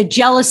with a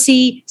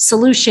jealousy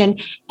solution.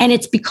 And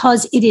it's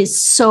because it is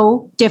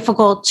so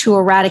difficult to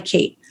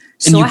eradicate.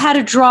 So I had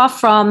to draw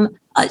from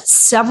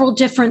several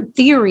different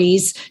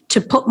theories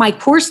to put my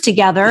course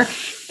together.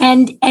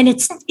 And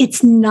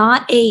it's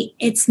not a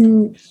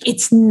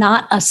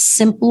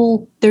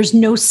simple, there's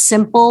no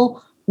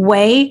simple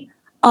way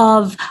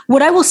of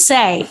what I will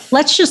say.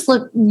 Let's just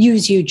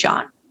use you,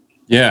 John.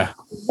 Yeah.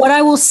 What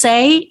I will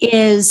say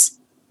is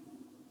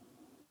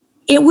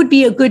it would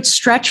be a good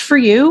stretch for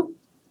you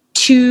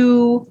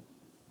to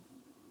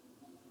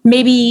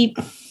maybe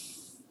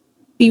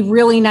be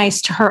really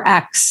nice to her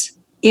ex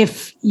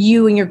if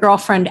you and your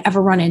girlfriend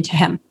ever run into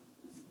him.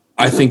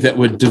 I think that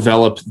would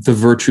develop the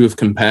virtue of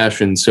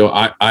compassion. So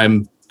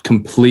I'm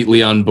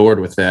completely on board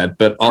with that.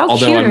 But How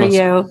cute are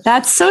you?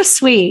 That's so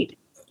sweet.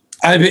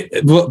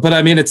 But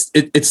I mean, it's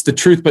the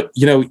truth. But,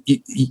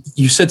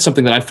 you said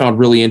something that I found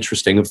really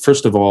interesting.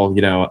 First of all,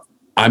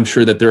 I'm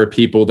sure that there are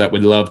people that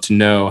would love to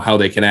know how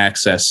they can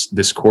access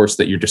this course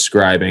that you're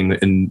describing.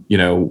 And,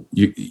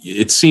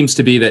 it seems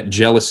to be that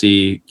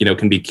jealousy,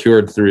 can be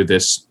cured through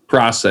this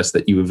process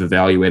that you have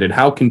evaluated.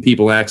 How can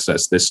people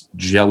access this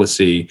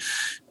jealousy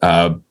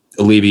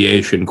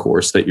alleviation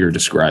course that you're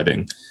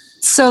describing?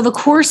 So the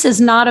course is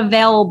not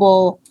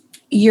available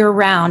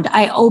year-round.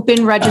 I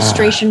open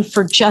registration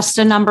for just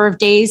a number of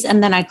days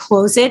and then I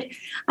close it.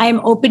 I am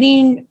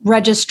opening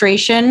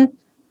registration,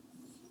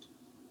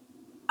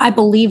 I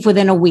believe,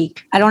 within a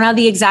week. I don't have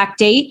the exact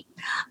date,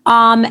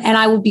 and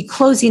I will be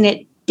closing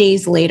it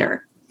days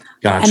later.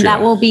 Gotcha. And that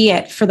will be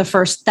it for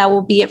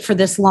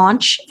this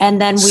launch.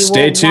 And then we will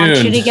launch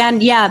it again.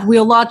 Yeah,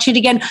 we'll launch it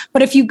again.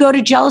 But if you go to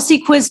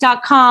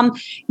jealousyquiz.com,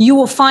 you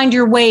will find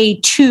your way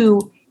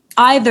to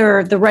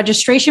either the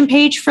registration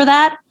page for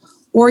that,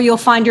 or you'll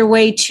find your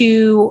way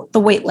to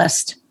the wait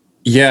list.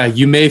 Yeah,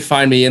 you may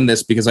find me in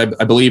this because I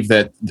believe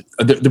that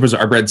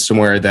I read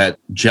somewhere that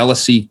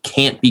jealousy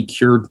can't be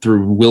cured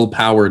through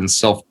willpower and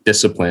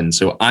self-discipline.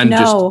 So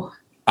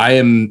I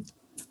am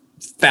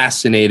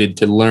fascinated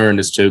to learn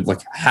as to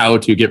how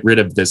to get rid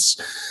of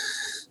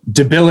this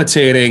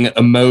debilitating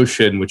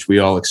emotion which we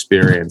all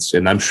experience.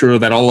 And I'm sure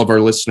that all of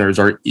our listeners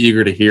are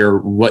eager to hear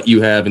what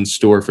you have in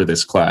store for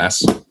this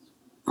class.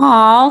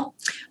 Oh,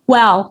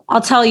 well,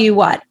 I'll tell you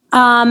what.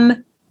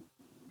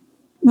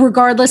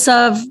 Regardless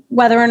of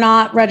whether or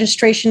not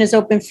registration is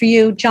open for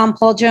you, John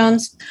Paul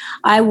Jones,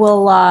 I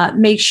will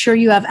make sure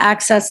you have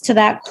access to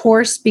that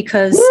course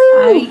because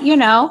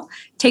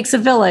takes a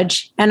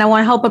village and I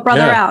want to help a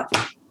brother out.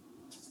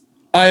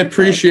 I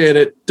appreciate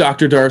it,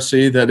 Dr.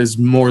 Darcy. That is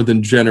more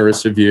than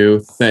generous of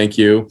you. Thank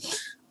you.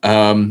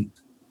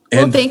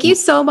 Thank you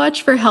so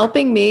much for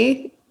helping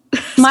me.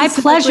 My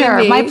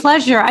pleasure. My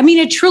pleasure. I mean,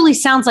 it truly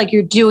sounds like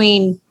you're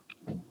doing,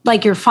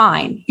 you're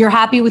fine. You're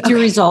happy with your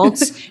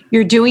results.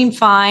 You're doing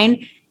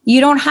fine. You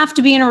don't have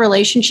to be in a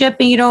relationship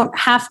and you don't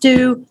have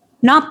to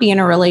not be in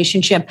a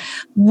relationship.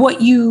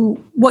 What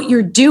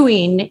you're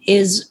doing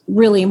is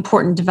really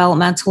important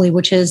developmentally,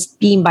 which is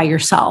being by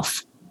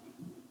yourself.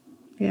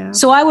 Yeah.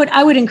 So I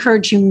would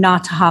encourage you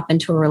not to hop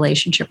into a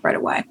relationship right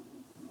away.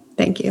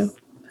 Thank you.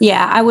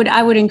 Yeah, I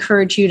would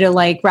encourage you to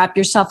like wrap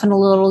yourself in a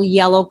little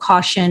yellow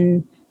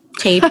caution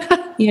tape,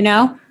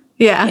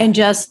 Yeah. And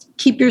just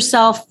keep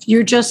yourself,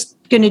 you're just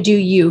going to do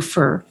you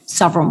for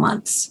several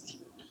months.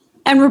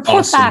 And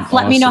report back.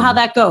 Let me know how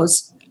that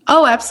goes.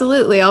 Oh,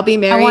 absolutely. I'll be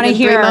married in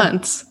 3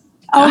 months.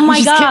 Oh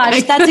my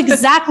gosh, that's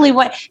exactly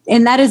what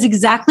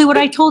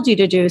I told you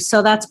to do.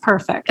 So that's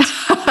perfect.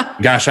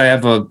 Gosh, I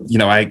have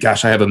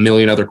a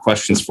million other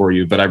questions for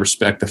you, but I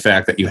respect the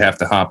fact that you have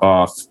to hop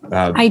off.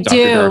 I Dr.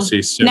 do.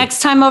 Darcy, so.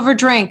 Next time over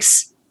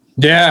drinks.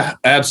 Yeah,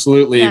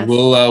 absolutely. Yes.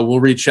 We'll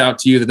reach out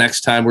to you the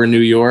next time we're in New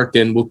York,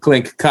 and we'll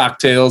clink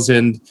cocktails,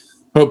 and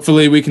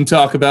hopefully we can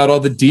talk about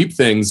all the deep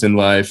things in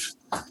life.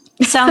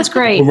 Sounds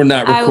great. When we're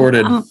not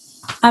recorded.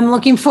 I'm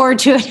looking forward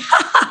to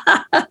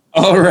it.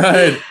 All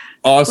right.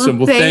 Awesome.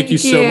 Well, thank you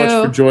so much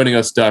for joining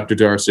us, Dr.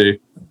 Darcy.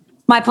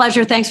 My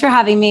pleasure. Thanks for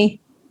having me.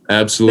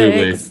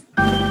 Absolutely. Thanks.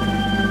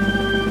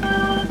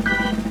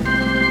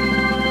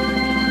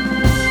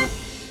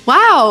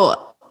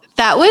 Wow.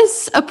 That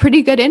was a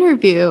pretty good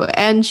interview.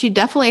 And she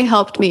definitely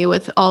helped me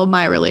with all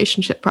my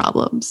relationship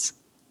problems.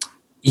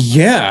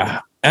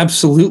 Yeah,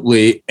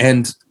 absolutely.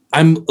 And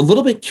I'm a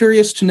little bit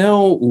curious to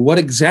know what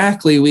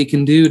exactly we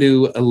can do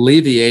to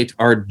alleviate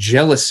our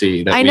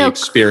jealousy that we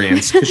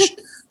experience.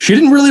 She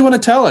didn't really want to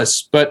tell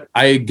us, but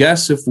I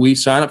guess if we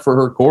sign up for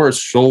her course,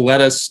 she'll let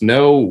us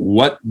know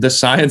what the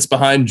science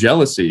behind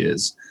jealousy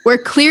is. We're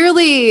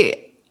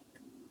clearly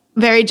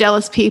very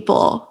jealous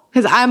people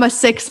because I'm a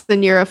 6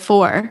 and you're a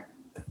 4.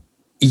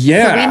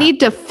 Yeah. So we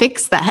need to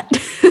fix that.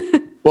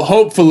 Well,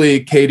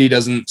 hopefully Katie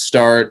doesn't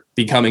start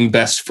becoming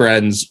best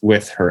friends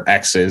with her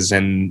exes.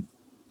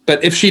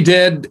 But if she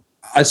did,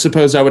 I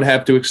suppose I would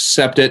have to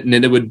accept it, and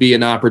it would be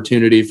an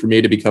opportunity for me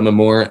to become a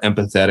more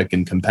empathetic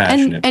and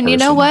compassionate person. You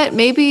know what?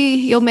 Maybe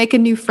you'll make a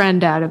new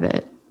friend out of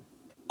it.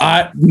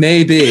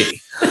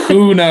 Maybe.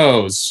 Who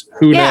knows?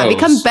 Who knows? Yeah,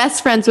 become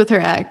best friends with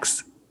her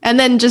ex. And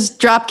then just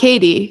drop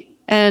Katie.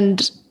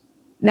 And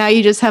now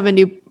you just have a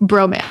new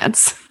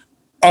bromance.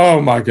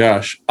 Oh my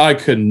gosh. I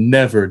could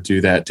never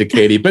do that to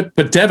Katie. But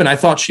Devin, I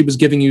thought she was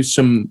giving you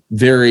some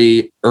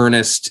very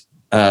earnest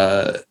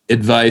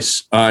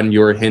advice on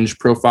your Hinge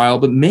profile,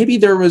 but maybe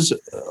there was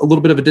a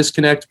little bit of a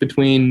disconnect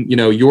between,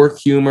 your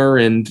humor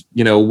and,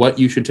 what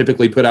you should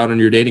typically put out on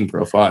your dating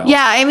profile.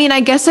 Yeah. I mean, I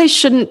guess I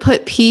shouldn't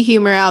put pee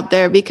humor out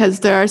there because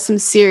there are some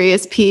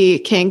serious pee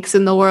kinks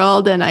in the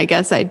world. And I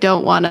guess I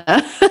don't want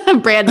to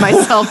brand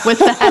myself with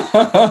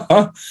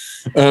that.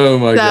 Oh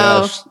my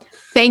gosh.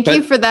 Thank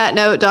you for that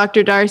note,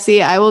 Dr.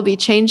 Darcy. I will be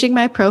changing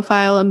my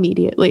profile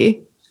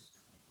immediately.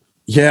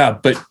 Yeah.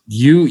 But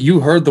you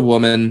heard the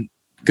woman.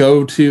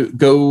 Go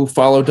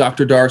follow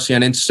Dr. Darcy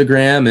on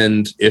Instagram.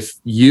 And if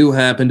you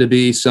happen to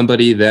be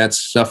somebody that's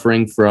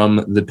suffering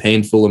from the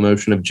painful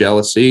emotion of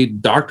jealousy,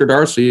 Dr.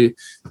 Darcy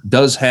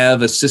does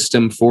have a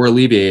system for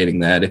alleviating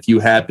that if you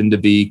happen to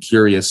be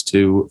curious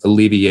to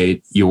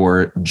alleviate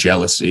your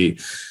jealousy.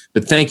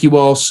 But thank you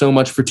all so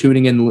much for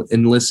tuning in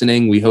and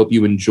listening. We hope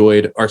you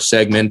enjoyed our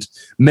segment.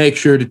 Make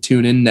sure to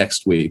tune in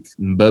next week.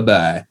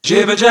 Bye-bye.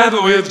 Jibber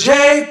Jabber with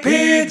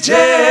JPJ.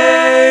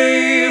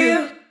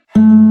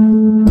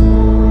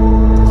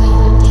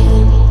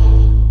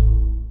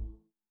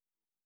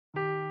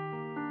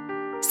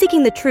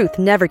 Seeking the truth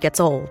never gets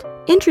old.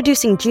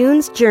 Introducing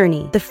June's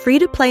Journey, the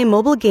free-to-play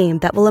mobile game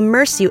that will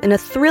immerse you in a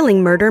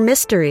thrilling murder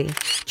mystery.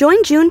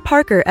 Join June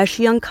Parker as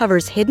she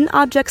uncovers hidden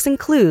objects and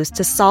clues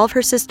to solve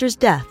her sister's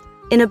death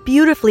in a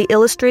beautifully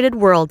illustrated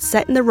world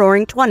set in the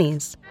Roaring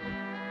 '20s.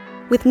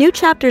 With new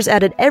chapters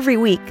added every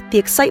week, the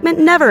excitement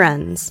never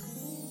ends.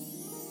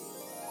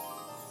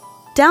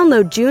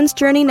 Download June's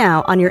Journey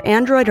now on your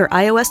Android or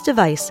iOS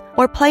device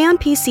or play on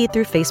PC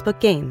through Facebook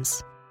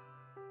Games.